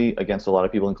pejoratively against a lot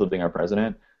of people, including our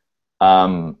president.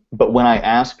 But when I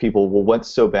ask people, well, what's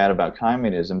so bad about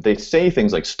communism, they say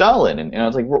things like Stalin, and I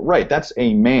was like, well, right, that's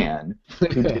a man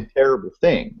who did terrible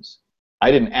things.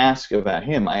 I didn't ask about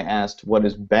him. I asked what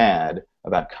is bad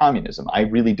about communism. I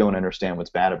really don't understand what's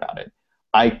bad about it.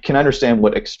 I can understand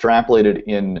what extrapolated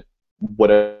in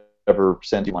whatever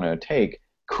sense you want to take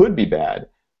could be bad,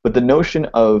 but the notion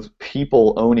of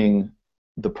people owning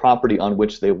the property on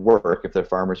which they work, if they're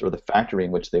farmers, or the factory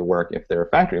in which they work, if they're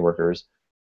factory workers,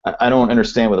 I don't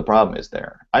understand what the problem is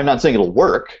there. I'm not saying it'll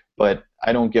work, but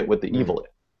I don't get what the evil is.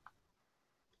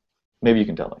 Maybe you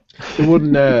can tell me.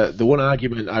 The one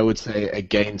argument I would say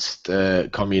against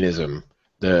communism,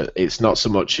 it's not so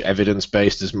much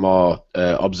evidence-based as more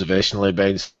observationally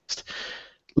based.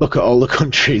 Look at all the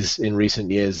countries in recent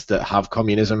years that have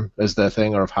communism as their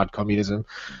thing or have had communism.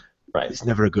 Right. It's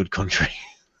never a good country.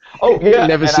 Oh yeah, it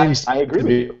never seems I agree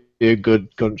to be a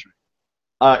good country.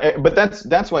 But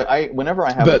that's why whenever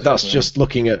I have. But that's just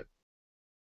looking at.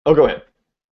 Oh, go ahead.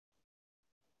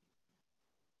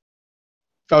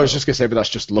 I was just gonna say, but that's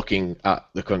just looking at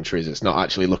the countries. It's not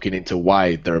actually looking into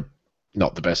why they're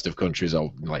not the best of countries,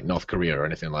 or like North Korea or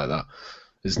anything like that.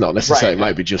 It's not necessarily. Right, it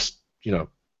might be just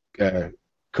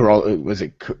was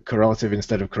it correlative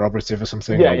instead of corroborative or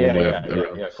something?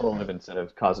 Yeah, correlative instead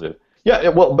of causative. Yeah,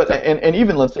 well, but and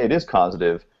even let's say it is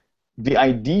causative, the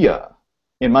idea,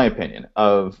 in my opinion,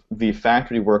 of the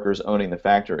factory workers owning the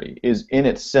factory is in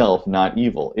itself not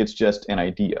evil. It's just an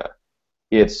idea.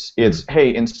 It's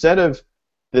hey, instead of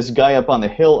this guy up on the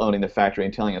hill owning the factory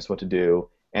and telling us what to do,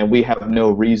 and we have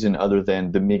no reason other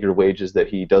than the meager wages that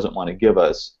he doesn't want to give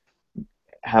us,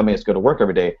 having us go to work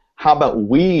every day, how about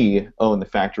we own the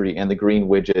factory and the green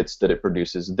widgets that it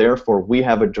produces? Therefore, we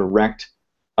have a direct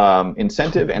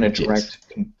incentive and a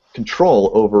direct control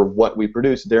over what we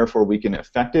produce. Therefore, we can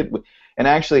affect it. And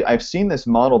actually, I've seen this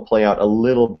model play out a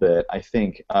little bit. I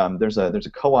think there's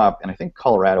a co-op in, I think,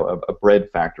 Colorado, a bread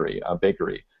factory, a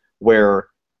bakery, where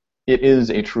it is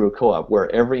a true co-op, where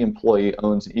every employee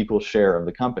owns an equal share of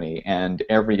the company, and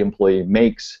every employee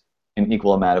makes an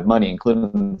equal amount of money,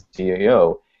 including the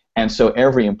CEO. And so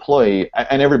every employee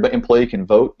can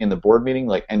vote in the board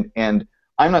meeting. And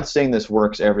I'm not saying this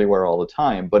works everywhere all the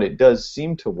time, but it does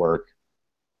seem to work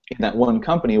in that one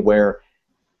company where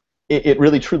it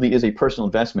really truly is a personal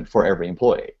investment for every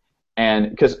employee.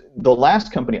 And because the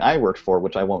last company I worked for,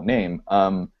 which I won't name,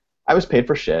 I was paid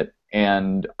for shit,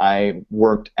 and I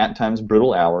worked at times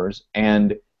brutal hours.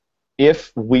 And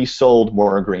if we sold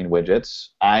more green widgets,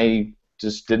 I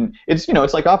just didn't. It's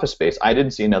like Office Space. I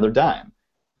didn't see another dime.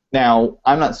 Now,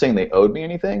 I'm not saying they owed me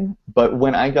anything, but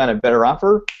when I got a better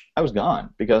offer, I was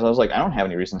gone because I was like, I don't have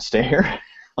any reason to stay here.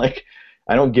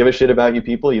 I don't give a shit about you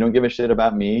people. You don't give a shit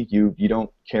about me. You don't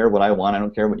care what I want. I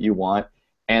don't care what you want.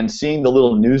 And seeing the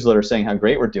little newsletter saying how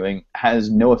great we're doing has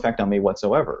no effect on me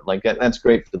whatsoever. Like that's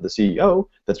great for the CEO.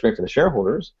 That's great for the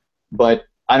shareholders. But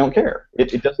I don't care.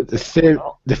 It doesn't. The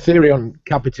theory on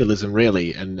capitalism,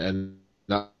 really, and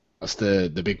that's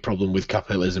the big problem with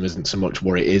capitalism. Isn't so much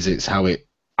what it is; it's how it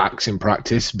acts in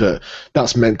practice. But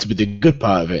that's meant to be the good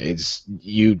part of it. It's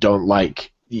you don't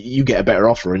like. You get a better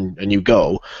offer and you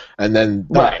go, and then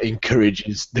that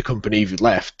encourages the company you've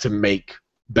left to make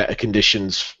better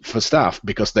conditions for staff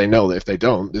because they know that if they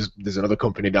don't, there's another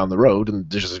company down the road and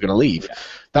they're just going to leave.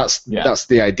 Yeah. That's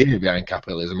the idea behind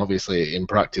capitalism. Obviously, in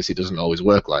practice, it doesn't always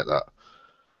work like that.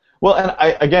 Well, and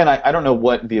I don't know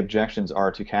what the objections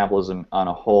are to capitalism on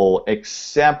a whole,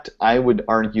 except I would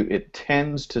argue it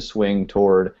tends to swing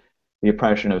toward the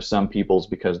oppression of some peoples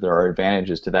because there are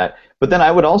advantages to that. But then I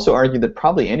would also argue that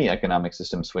probably any economic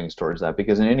system swings towards that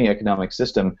because in any economic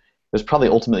system, there's probably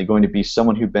ultimately going to be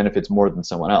someone who benefits more than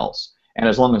someone else. And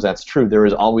as long as that's true, there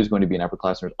is always going to be an upper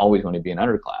class and there's always going to be an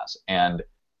underclass. And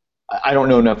I don't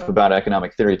know enough about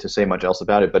economic theory to say much else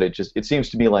about it, but it seems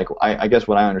to me like, I guess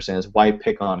what I understand is why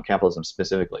pick on capitalism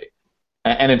specifically.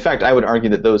 And in fact, I would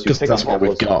argue that those who pick on capitalism...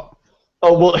 Because that's what we've got.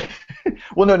 Oh, well,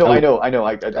 well, no, I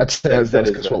know. That's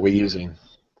what we're using.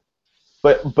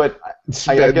 But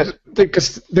I guess...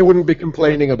 Because they wouldn't be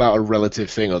complaining about a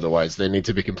relative thing otherwise. They need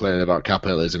to be complaining about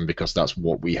capitalism because that's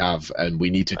what we have, and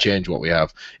we need to change what we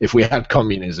have. If we had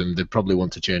communism, they'd probably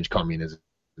want to change communism.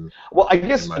 Well, I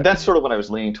guess that's sort of what I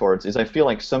was leaning towards, is I feel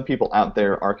like some people out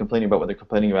there are complaining about what they're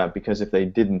complaining about because if they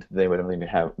didn't, they would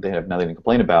have nothing to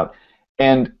complain about.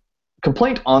 And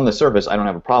complaint on the surface, I don't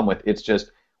have a problem with. It's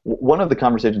just... One of the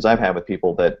conversations I've had with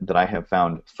people that I have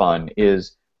found fun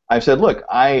is I've said, look,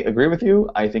 I agree with you.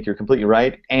 I think you're completely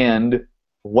right. And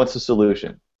what's the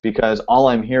solution? Because all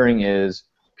I'm hearing is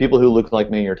people who look like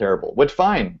me are terrible, which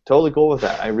fine, totally cool with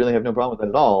that. I really have no problem with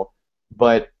that at all.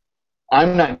 But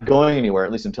I'm not going anywhere,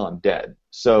 at least until I'm dead.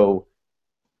 So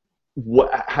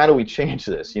how do we change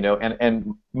this? You know,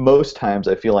 and most times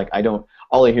I feel like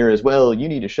all I hear is, well, you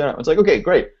need to shut up. It's like, okay,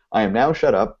 great. I am now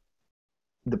shut up.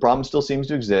 The problem still seems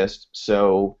to exist,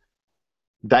 so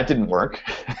that didn't work.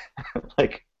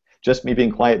 Like, just me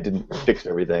being quiet didn't fix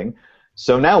everything.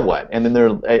 So now what? And then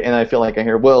I feel like I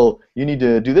hear, well, you need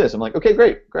to do this. I'm like, okay,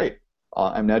 great.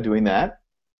 I'm now doing that.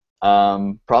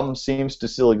 Problem seems to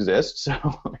still exist,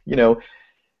 so you know,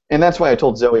 and that's why I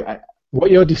told Zoe.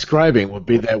 What you're describing would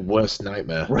be their worst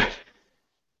nightmare. Right.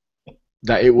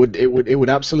 That it would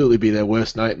absolutely be their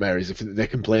worst nightmare is if they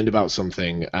complained about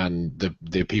something and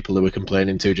the people they were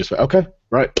complaining to just went, okay,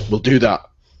 right, we'll do that,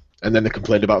 and then they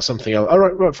complained about something else. All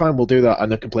right, fine, we'll do that,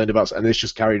 and they complained about, and it's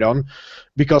just carried on,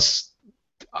 because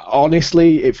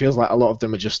honestly, it feels like a lot of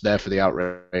them are just there for the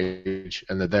outrage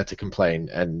and they're there to complain,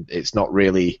 and it's not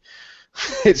really.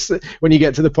 It's when you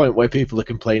get to the point where people are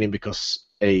complaining because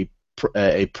a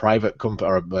private company,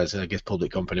 or I guess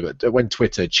public company, but when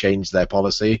Twitter changed their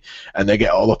policy and they get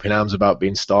all up in arms about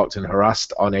being stalked and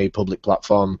harassed on a public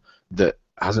platform that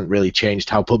hasn't really changed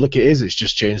how public it is, it's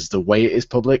just changed the way it is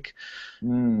public. I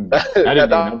didn't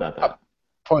know about that.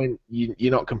 Point,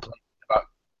 you're not complaining about...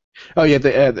 Oh yeah,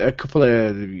 a couple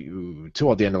of...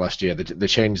 toward the end of last year, they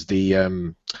changed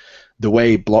the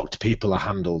way blocked people are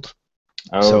handled.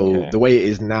 Oh, so okay. the way it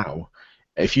is now,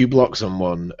 if you block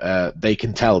someone, they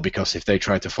can tell, because if they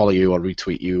try to follow you or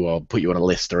retweet you or put you on a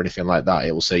list or anything like that,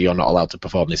 it will say you're not allowed to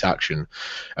perform this action.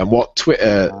 And what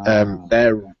Twitter,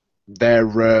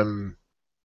 their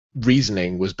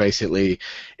reasoning was basically,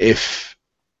 if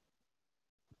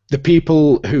the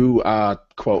people who are,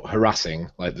 quote, harassing,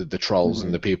 like the trolls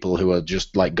and the people who are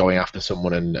just like going after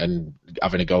someone and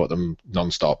having a go at them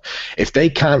non-stop, if they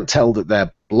can't tell that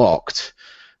they're blocked,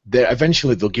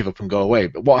 eventually they'll give up and go away.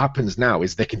 But what happens now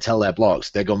is they can tell they're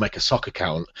blocked, they go make a sock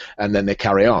account, and then they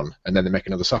carry on, and then they make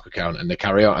another sock account, and they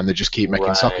carry on, and they just keep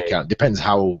making sock account. Depends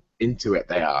how into it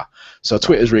they are. So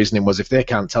Twitter's reasoning was, if they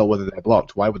can't tell whether they're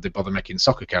blocked, why would they bother making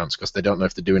sock accounts? Because they don't know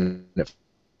if they're doing it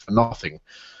for nothing.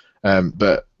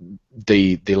 But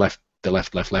the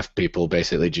left people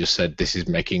basically just said, Twitter's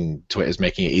making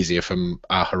it easier for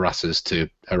our harassers to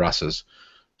harass us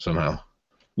somehow.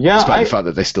 Yeah, despite the fact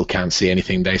that they still can't see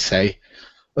anything they say.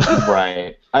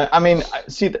 Right. I mean,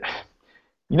 see,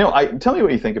 you know, tell me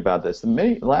what you think about this.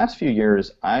 The last few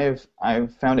years, I've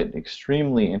found it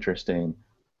extremely interesting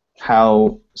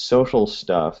how social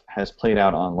stuff has played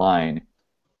out online,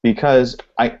 because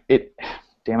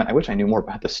damn it, I wish I knew more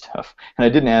about this stuff, and I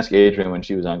didn't ask Adrienne when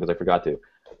she was on because I forgot to.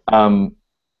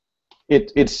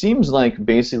 It seems like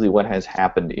basically what has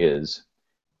happened is,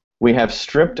 we have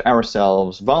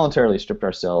voluntarily stripped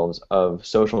ourselves of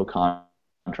social contact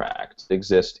contracts that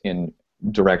exist in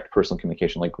direct personal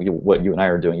communication, like what you and I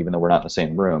are doing, even though we're not in the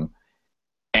same room.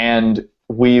 And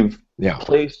we've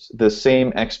placed the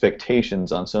same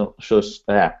expectations on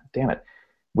damn it.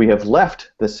 We have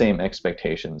left the same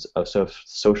expectations of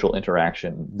social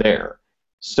interaction there.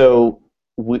 So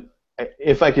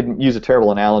if I could use a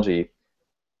terrible analogy,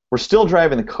 we're still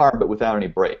driving the car but without any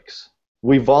brakes.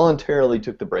 We voluntarily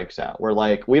took the brakes out. We're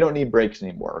like, we don't need brakes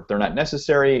anymore. They're not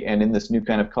necessary, and in this new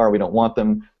kind of car, we don't want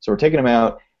them, so we're taking them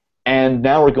out. And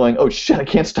now we're going, oh shit, I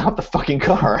can't stop the fucking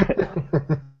car.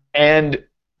 And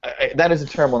that is a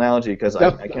terrible analogy because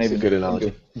I can't even good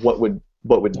analogy. What would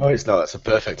No, it's not. That's a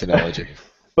perfect analogy.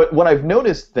 But what I've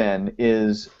noticed then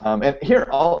is, and here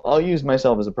I'll use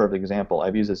myself as a perfect example.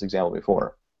 I've used this example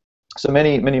before. So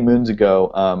many moons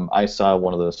ago, I saw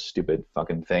one of those stupid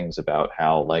fucking things about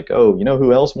how, like, oh, you know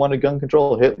who else wanted gun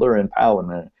control? Hitler and Pow.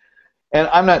 And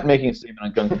I'm not making a statement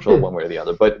on gun control one way or the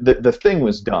other, but the thing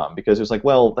was dumb because it was like,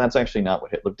 well, that's actually not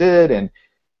what Hitler did,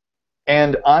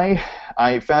 and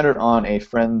I found it on a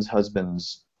friend's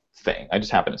husband's thing. I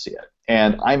just happened to see it,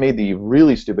 and I made the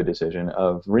really stupid decision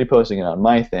of reposting it on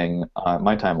my thing,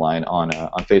 my timeline on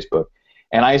Facebook,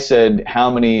 and I said, how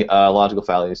many logical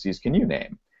fallacies can you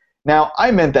name? Now, I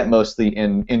meant that mostly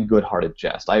in good-hearted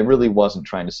jest. I really wasn't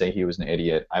trying to say he was an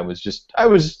idiot. I was,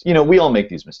 we all make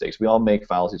these mistakes. We all make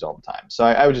fallacies all the time. So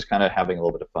I was just kind of having a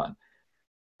little bit of fun.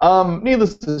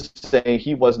 Needless to say,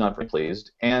 he was not very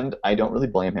pleased, and I don't really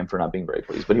blame him for not being very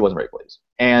pleased, but he wasn't very pleased.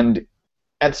 And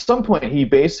at some point, he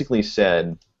basically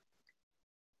said,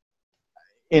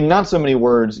 in not so many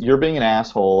words, you're being an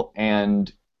asshole,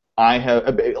 and I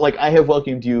have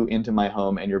welcomed you into my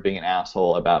home, and you're being an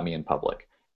asshole about me in public.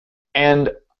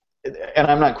 And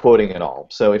I'm not quoting at all.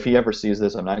 So if he ever sees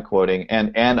this, I'm not quoting.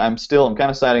 And I'm kind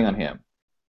of siding on him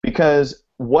because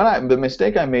the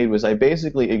mistake I made was I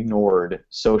basically ignored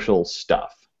social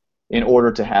stuff in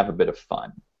order to have a bit of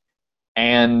fun,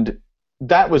 and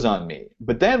that was on me.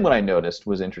 But then what I noticed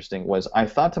was interesting was I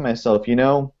thought to myself,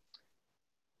 in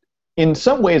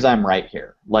some ways I'm right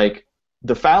here. Like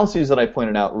the fallacies that I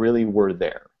pointed out really were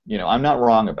there. I'm not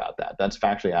wrong about that. That's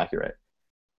factually accurate.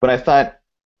 But I thought,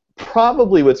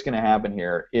 probably what's going to happen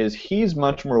here is he's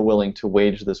much more willing to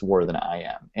wage this war than I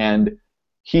am, and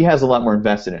he has a lot more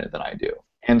invested in it than I do.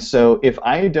 And so if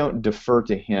I don't defer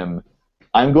to him,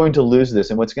 I'm going to lose this,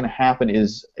 and what's going to happen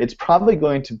is it's probably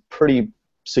going to pretty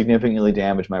significantly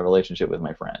damage my relationship with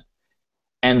my friend.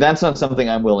 And that's not something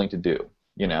I'm willing to do,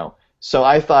 So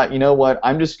I thought, you know what,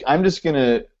 I'm just going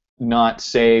to not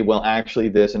say, well, actually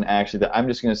this and actually that. I'm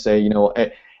just going to say,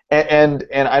 And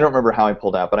I don't remember how I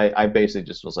pulled out, but I basically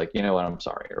just was like, you know what, I'm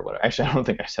sorry, or whatever. Actually, I don't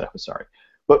think I said I was sorry.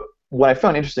 But what I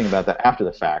found interesting about that after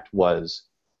the fact was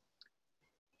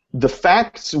the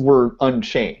facts were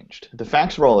unchanged. The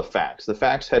facts were all the facts. The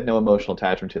facts had no emotional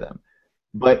attachment to them.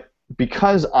 But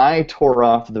because I tore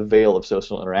off the veil of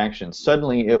social interaction,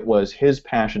 suddenly it was his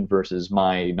passion versus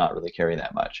my not really caring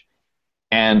that much.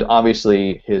 And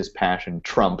obviously his passion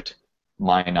trumped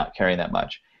my not caring that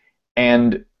much.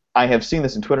 And I have seen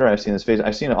this in Twitter, I've seen this Facebook,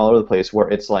 I've seen it all over the place where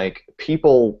it's like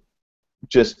people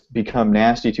just become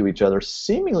nasty to each other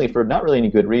seemingly for not really any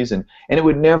good reason, and it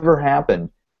would never happen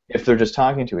if they're just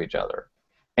talking to each other.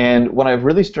 And what I've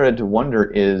really started to wonder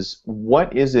is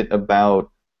what is it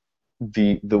about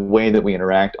the way that we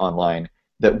interact online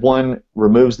that, one,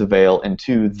 removes the veil, and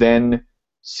two, then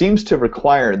seems to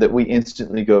require that we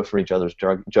instantly go for each other's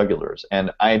jugulars.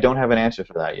 And I don't have an answer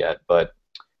for that yet, but,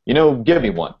 give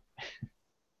me one.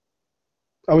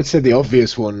 I would say the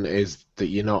obvious one is that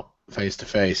you're not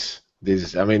face-to-face.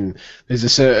 There's a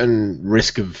certain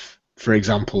risk of, for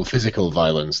example, physical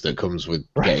violence that comes with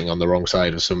getting on the wrong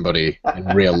side of somebody in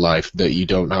real life that you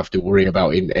don't have to worry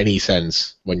about in any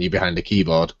sense when you're behind a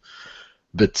keyboard.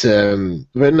 But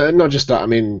not just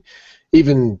that.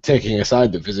 Even taking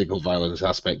aside the physical violence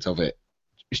aspect of it,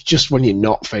 it's just when you're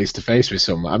not face-to-face with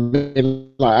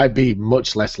someone. I'd be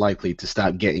much less likely to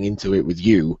start getting into it with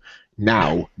you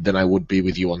now than I would be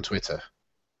with you on Twitter.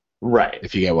 Right.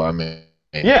 If you get what I mean.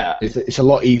 Yeah. It's a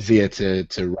lot easier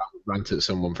to rant at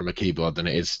someone from a keyboard than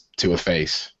it is to a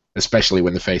face, especially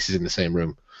when the face is in the same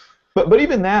room. But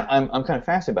even that I'm kind of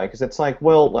fascinated by, because it's like,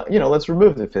 well, let's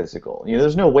remove the physical.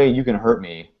 There's no way you can hurt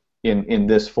me in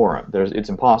this forum. It's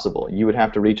impossible. You would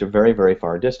have to reach a very, very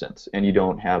far distance, and you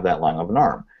don't have that long of an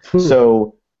arm.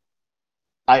 So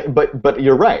But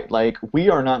you're right. Like, we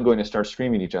are not going to start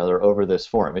screaming at each other over this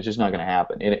forum. It's just not going to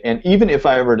happen. And even if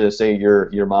I were to say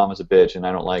your mom is a bitch and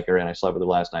I don't like her and I slept with her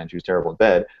last night and she was terrible in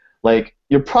bed, like,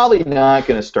 you're probably not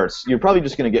going to start. You're probably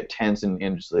just going to get tense and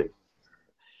just like.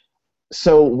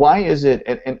 So why is it?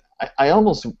 And I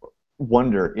almost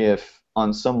wonder if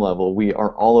on some level, we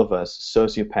are all of us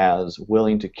sociopaths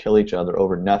willing to kill each other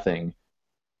over nothing,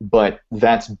 but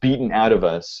that's beaten out of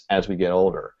us as we get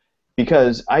older.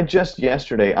 Because I just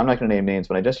yesterday, I'm not going to name names,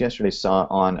 but I just yesterday saw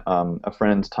on a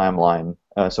friend's timeline,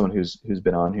 someone who's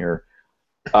been on here,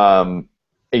 a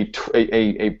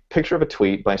picture of a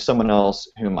tweet by someone else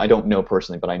whom I don't know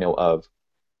personally, but I know of,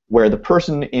 where the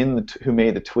person who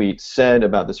made the tweet said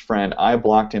about this friend, I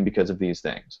blocked him because of these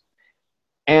things.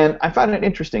 And I found it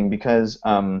interesting because,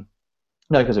 not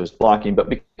because it was blocking, but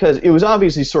because it was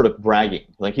obviously sort of bragging.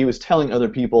 Like he was telling other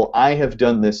people, I have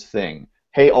done this thing.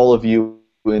 Hey, all of you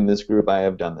in this group, I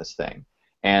have done this thing.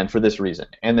 And for this reason.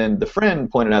 And then the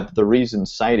friend pointed out that the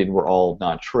reasons cited were all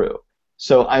not true.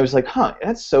 So I was like, huh,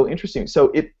 that's so interesting.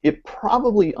 So it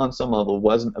probably on some level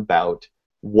wasn't about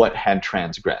what had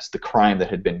transgressed, the crime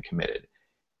that had been committed.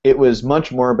 It was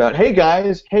much more about, hey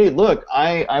guys, hey look,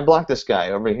 I blocked this guy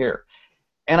over here.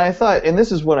 And I thought, and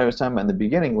this is what I was talking about in the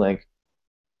beginning, like,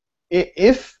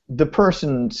 if the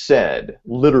person said,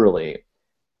 literally,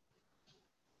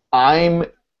 I'm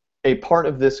a part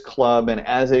of this club, and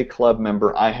as a club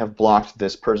member, I have blocked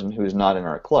this person who is not in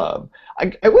our club,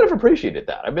 I would have appreciated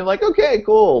that. I'd been like, okay,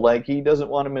 cool, like, he doesn't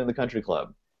want him in the country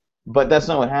club. But that's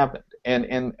not what happened.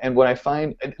 And what I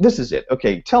find, this is it.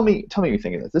 Okay, tell me what you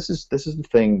think of this. This is the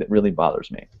thing that really bothers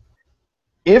me.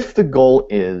 If the goal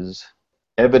is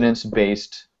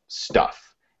evidence-based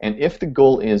stuff, and if the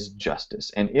goal is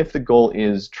justice, and if the goal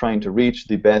is trying to reach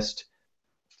the best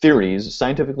theories,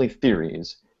 scientifically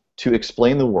theories, to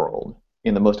explain the world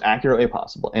in the most accurate way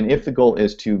possible, and if the goal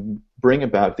is to bring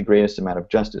about the greatest amount of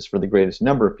justice for the greatest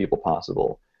number of people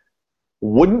possible,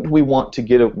 wouldn't we want to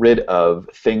get rid of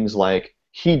things like,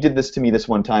 he did this to me this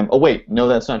one time, oh wait, no,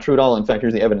 that's not true at all, in fact,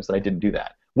 here's the evidence that I didn't do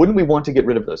that. Wouldn't we want to get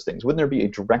rid of those things? Wouldn't there be a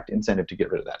direct incentive to get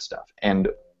rid of that stuff? And,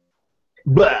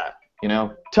 blah, you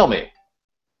know, tell me.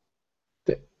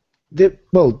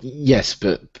 Well, yes,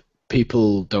 but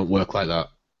people don't work like that.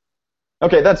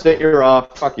 Okay, that's it, you're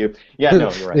off, fuck you. Yeah,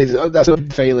 no, you're right. That's a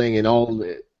failing in all...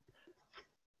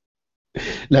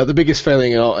 Now, the biggest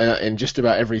failing in just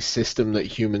about every system that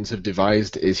humans have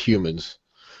devised is humans.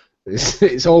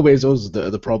 It's always us that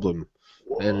are the problem.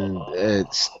 Whoa. And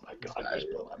it's... Oh my god, you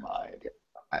just blew my mind.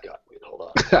 God, wait, hold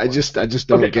on. I just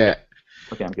don't get...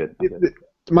 Okay, I'm good.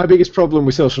 My biggest problem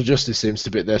with social justice seems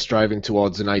to be they're striving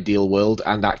towards an ideal world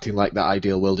and acting like that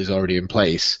ideal world is already in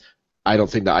place. I don't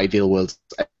think that ideal world's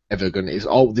ever going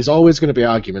to... There's always going to be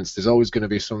arguments. There's always going to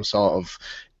be some sort of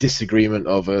disagreement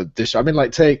over this. I mean,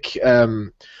 like, take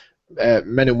men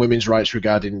and women's rights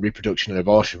regarding reproduction and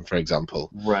abortion, for example.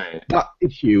 Right. That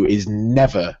issue is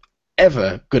never,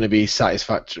 ever going to be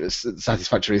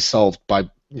satisfactorily solved by,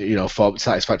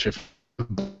 satisfactory for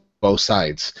both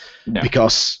sides. No.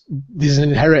 Because there's an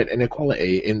inherent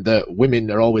inequality in that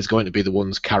women are always going to be the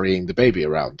ones carrying the baby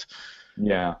around.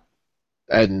 Yeah.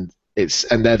 And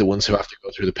they're the ones who have to go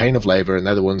through the pain of labor, and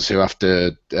they're the ones who have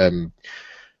to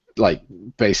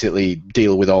basically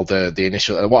deal with all the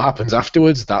initial... what happens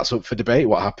afterwards, that's up for debate.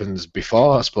 What happens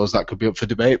before, I suppose that could be up for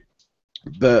debate.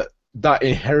 But that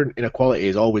inherent inequality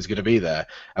is always going to be there,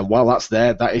 and while that's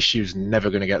there, that issue's never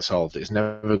going to get solved. It's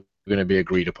never going to be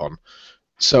agreed upon.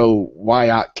 So why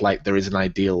act like there is an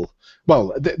ideal...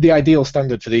 Well, the ideal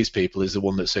standard for these people is the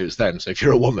one that suits them. So if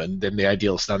you're a woman, then the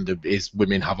ideal standard is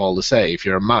women have all the say. If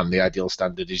you're a man, the ideal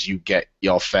standard is you get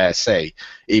your fair say,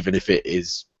 even if it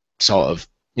is sort of,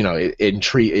 in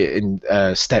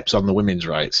steps on the women's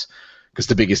rights. Because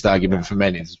the biggest argument for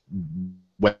men is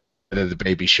whether the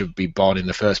baby should be born in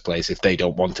the first place if they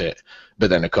don't want it. But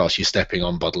then, of course, you're stepping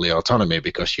on bodily autonomy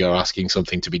because you're asking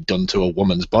something to be done to a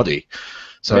woman's body.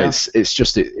 So yeah.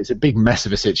 It's a big mess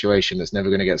of a situation that's never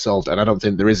going to get solved, and I don't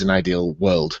think there is an ideal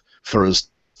world for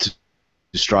us to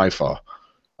strive for.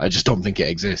 I just don't think it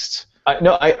exists.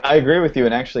 I agree with you,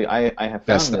 and actually I have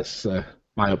found that's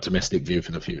my optimistic view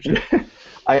for the future.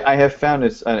 I have found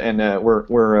this, and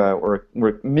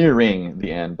we're nearing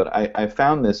the end, but I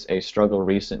found this a struggle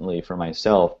recently for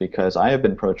myself because I have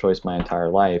been pro-choice my entire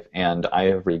life, and I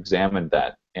have re-examined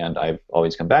that, and I've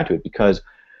always come back to it because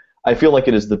I feel like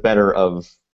it is the better of,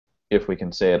 if we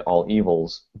can say it, all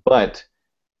evils. But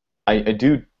I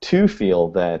do too feel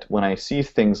that when I see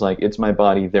things like it's my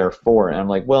body, therefore, and I'm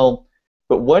like, well,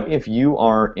 but what if you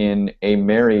are in a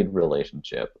married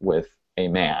relationship with a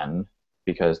man,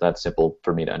 because that's simple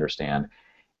for me to understand,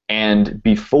 and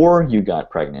before you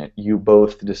got pregnant, you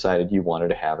both decided you wanted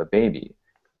to have a baby,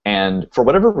 and for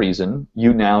whatever reason,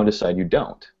 you now decide you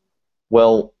don't.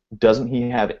 Well, doesn't he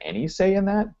have any say in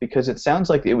that? Because it sounds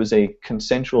like it was a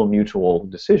consensual mutual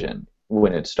decision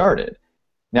when it started.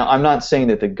 Now, I'm not saying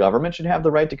that the government should have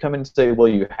the right to come in and say, well,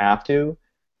 you have to,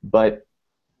 but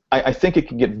I think it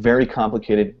can get very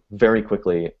complicated very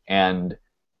quickly, and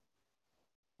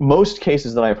most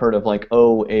cases that I've heard of, like,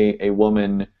 oh, a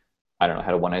woman, I don't know,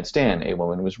 had a one-night stand, a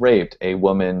woman was raped, a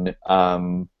woman,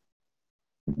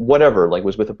 whatever, like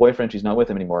was with a boyfriend, she's not with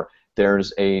him anymore.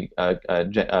 There's is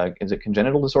it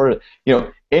congenital disorder? You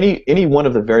know, any one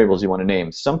of the variables you want to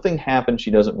name, something happened,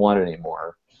 she doesn't want it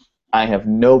anymore. I have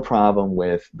no problem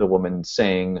with the woman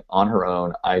saying on her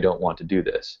own, I don't want to do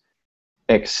this.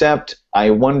 Except I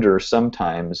wonder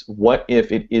sometimes, what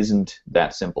if it isn't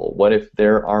that simple? What if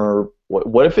there are,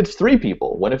 what if it's three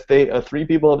people? What if three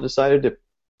people have decided to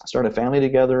start a family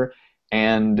together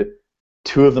and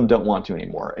two of them don't want to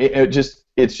anymore?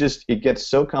 It gets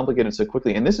so complicated so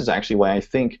quickly, and this is actually why I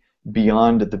think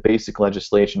beyond the basic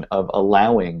legislation of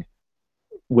allowing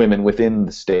women within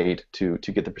the state to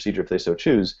get the procedure if they so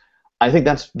choose, I think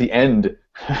that's the end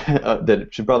that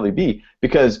it should probably be,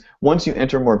 because once you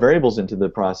enter more variables into the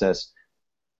process,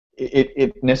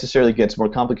 it necessarily gets more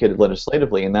complicated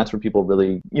legislatively, and that's where people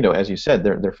really, you know, as you said,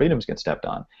 their freedoms get stepped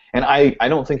on. And I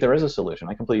don't think there is a solution.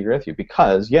 I completely agree with you,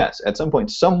 because yes, at some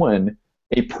point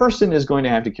a person is going to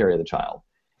have to carry the child,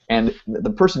 and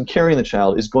the person carrying the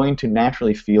child is going to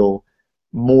naturally feel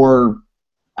more,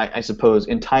 I suppose,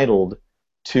 entitled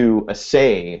to a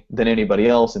say than anybody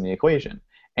else in the equation.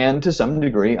 And to some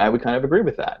degree, I would kind of agree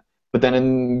with that. But then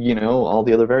in, you know, all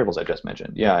the other variables I just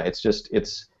mentioned, yeah, I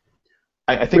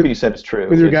think what you said is true.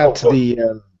 With regard to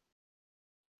the,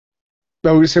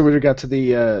 I would say with regard to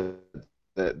the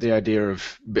idea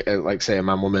of, like, say, a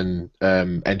man-woman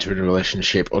entering a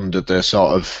relationship under the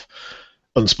sort of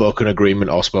unspoken agreement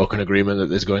or spoken agreement that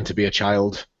there's going to be a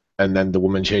child, and then the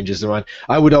woman changes their mind.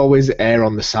 I would always err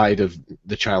on the side of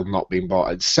the child not being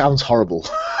born. It sounds horrible,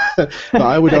 but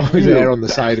I would always err on the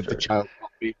side of the child not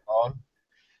being born,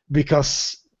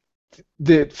 because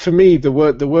for me, the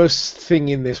worst thing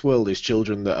in this world is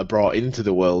children that are brought into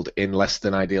the world in less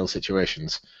than ideal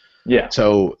situations. Yeah.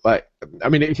 So, like, I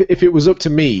mean, if it was up to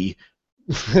me,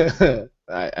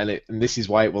 and this is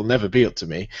why it will never be up to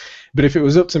me, but if it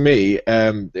was up to me,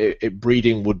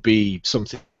 breeding would be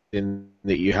something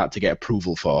that you had to get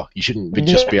approval for. You shouldn't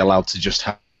just be allowed to just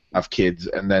have kids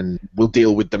and then we'll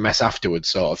deal with the mess afterwards,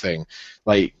 sort of thing.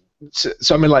 Like, so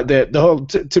I mean, like, the whole.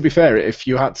 To be fair, if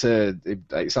you had to,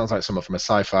 it sounds like someone from a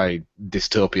sci-fi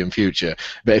dystopian future,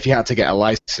 but if you had to get a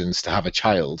license to have a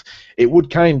child, it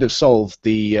would kind of solve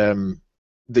the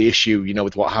issue, you know,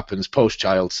 with what happens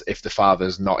post-child if the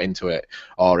father's not into it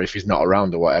or if he's not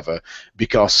around or whatever,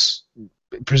 because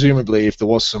presumably if there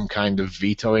was some kind of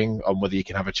vetoing on whether you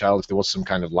can have a child, if there was some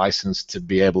kind of license to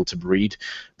be able to breed,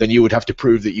 then you would have to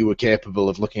prove that you were capable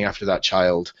of looking after that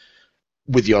child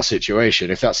with your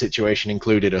situation. If that situation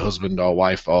included a husband or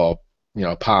wife or, you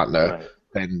know, a partner, right,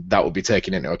 then that would be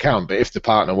taken into account. But if the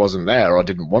partner wasn't there or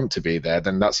didn't want to be there,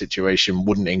 then that situation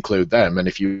wouldn't include them. And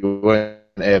if you weren't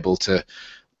able to,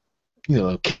 you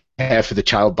know, care for the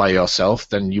child by yourself,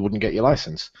 then you wouldn't get your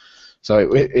license.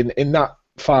 So in that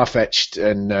far-fetched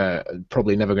and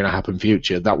probably never going to happen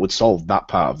future, that would solve that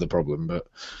part of the problem. But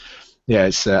yeah,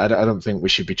 it's I don't think we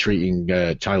should be treating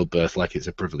childbirth like it's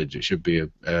a privilege. It should be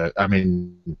I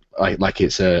mean, like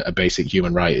it's a basic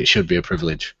human right. It should be a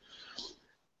privilege.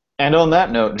 And on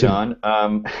that note, John,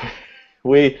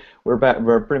 we're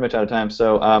pretty much out of time.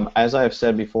 So as I've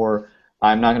said before,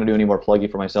 I'm not going to do any more plugging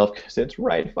for myself because it's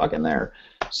right fucking there.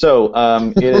 So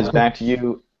it is back to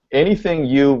you. Anything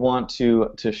you want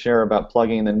to share about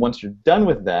plugging, and then once you're done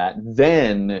with that,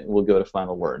 then we'll go to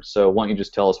final words. So why don't you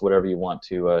just tell us whatever you want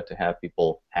to have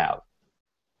people have?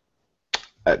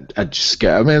 I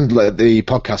mean, like the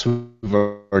podcast we've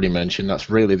already mentioned, that's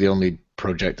really the only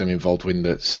project I'm involved with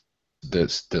that's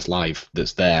live,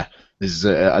 that's there.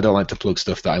 I don't like to plug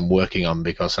stuff that I'm working on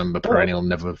because I'm a perennial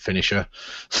never finisher.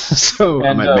 So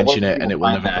I might mention it and it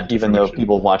will never come to even fruition. Though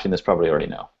people watching this probably already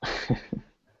know.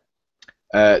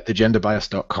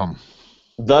 thegenderbias.com.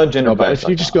 Thegenderbias.com. If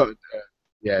you just got,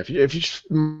 if you just,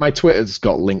 my Twitter's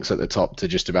got links at the top to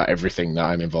just about everything that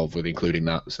I'm involved with, including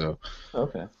that. So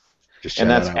okay, just and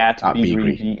that's that at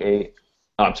BEAGRIE.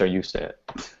 Oh, I'm sorry, you say it.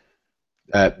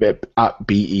 At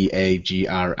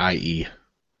BEAGRIE.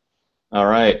 All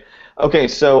right. Okay,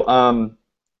 so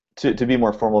to be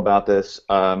more formal about this,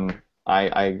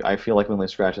 I feel like we only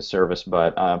scratched the surface,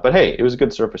 but hey, it was a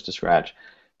good surface to scratch.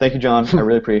 Thank you, John. I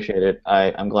really appreciate it.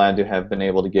 I'm glad to have been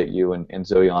able to get you and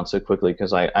Zoe on so quickly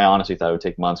because I honestly thought it would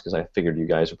take months because I figured you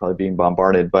guys were probably being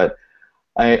bombarded. But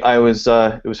it was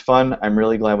fun. I'm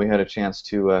really glad we had a chance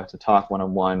to talk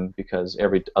one-on-one because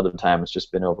every other time it's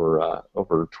just been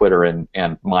over Twitter and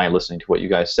my listening to what you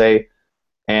guys say.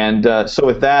 And so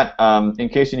with that, in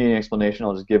case you need an explanation,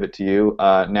 I'll just give it to you.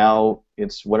 Now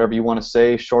it's whatever you want to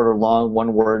say, short or long,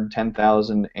 one word,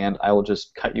 10,000, and I will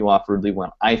just cut you off rudely when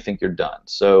I think you're done.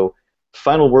 So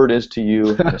final word is to you,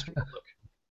 Mr. Bullock.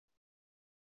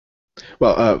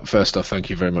 Well, first off, thank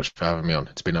you very much for having me on.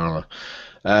 It's been an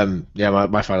honor. Yeah,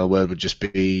 my final word would just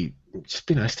be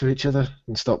nice to each other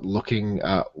and stop looking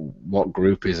at what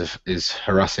group is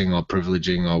harassing or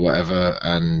privileging or whatever,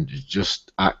 and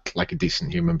just act like a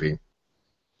decent human being.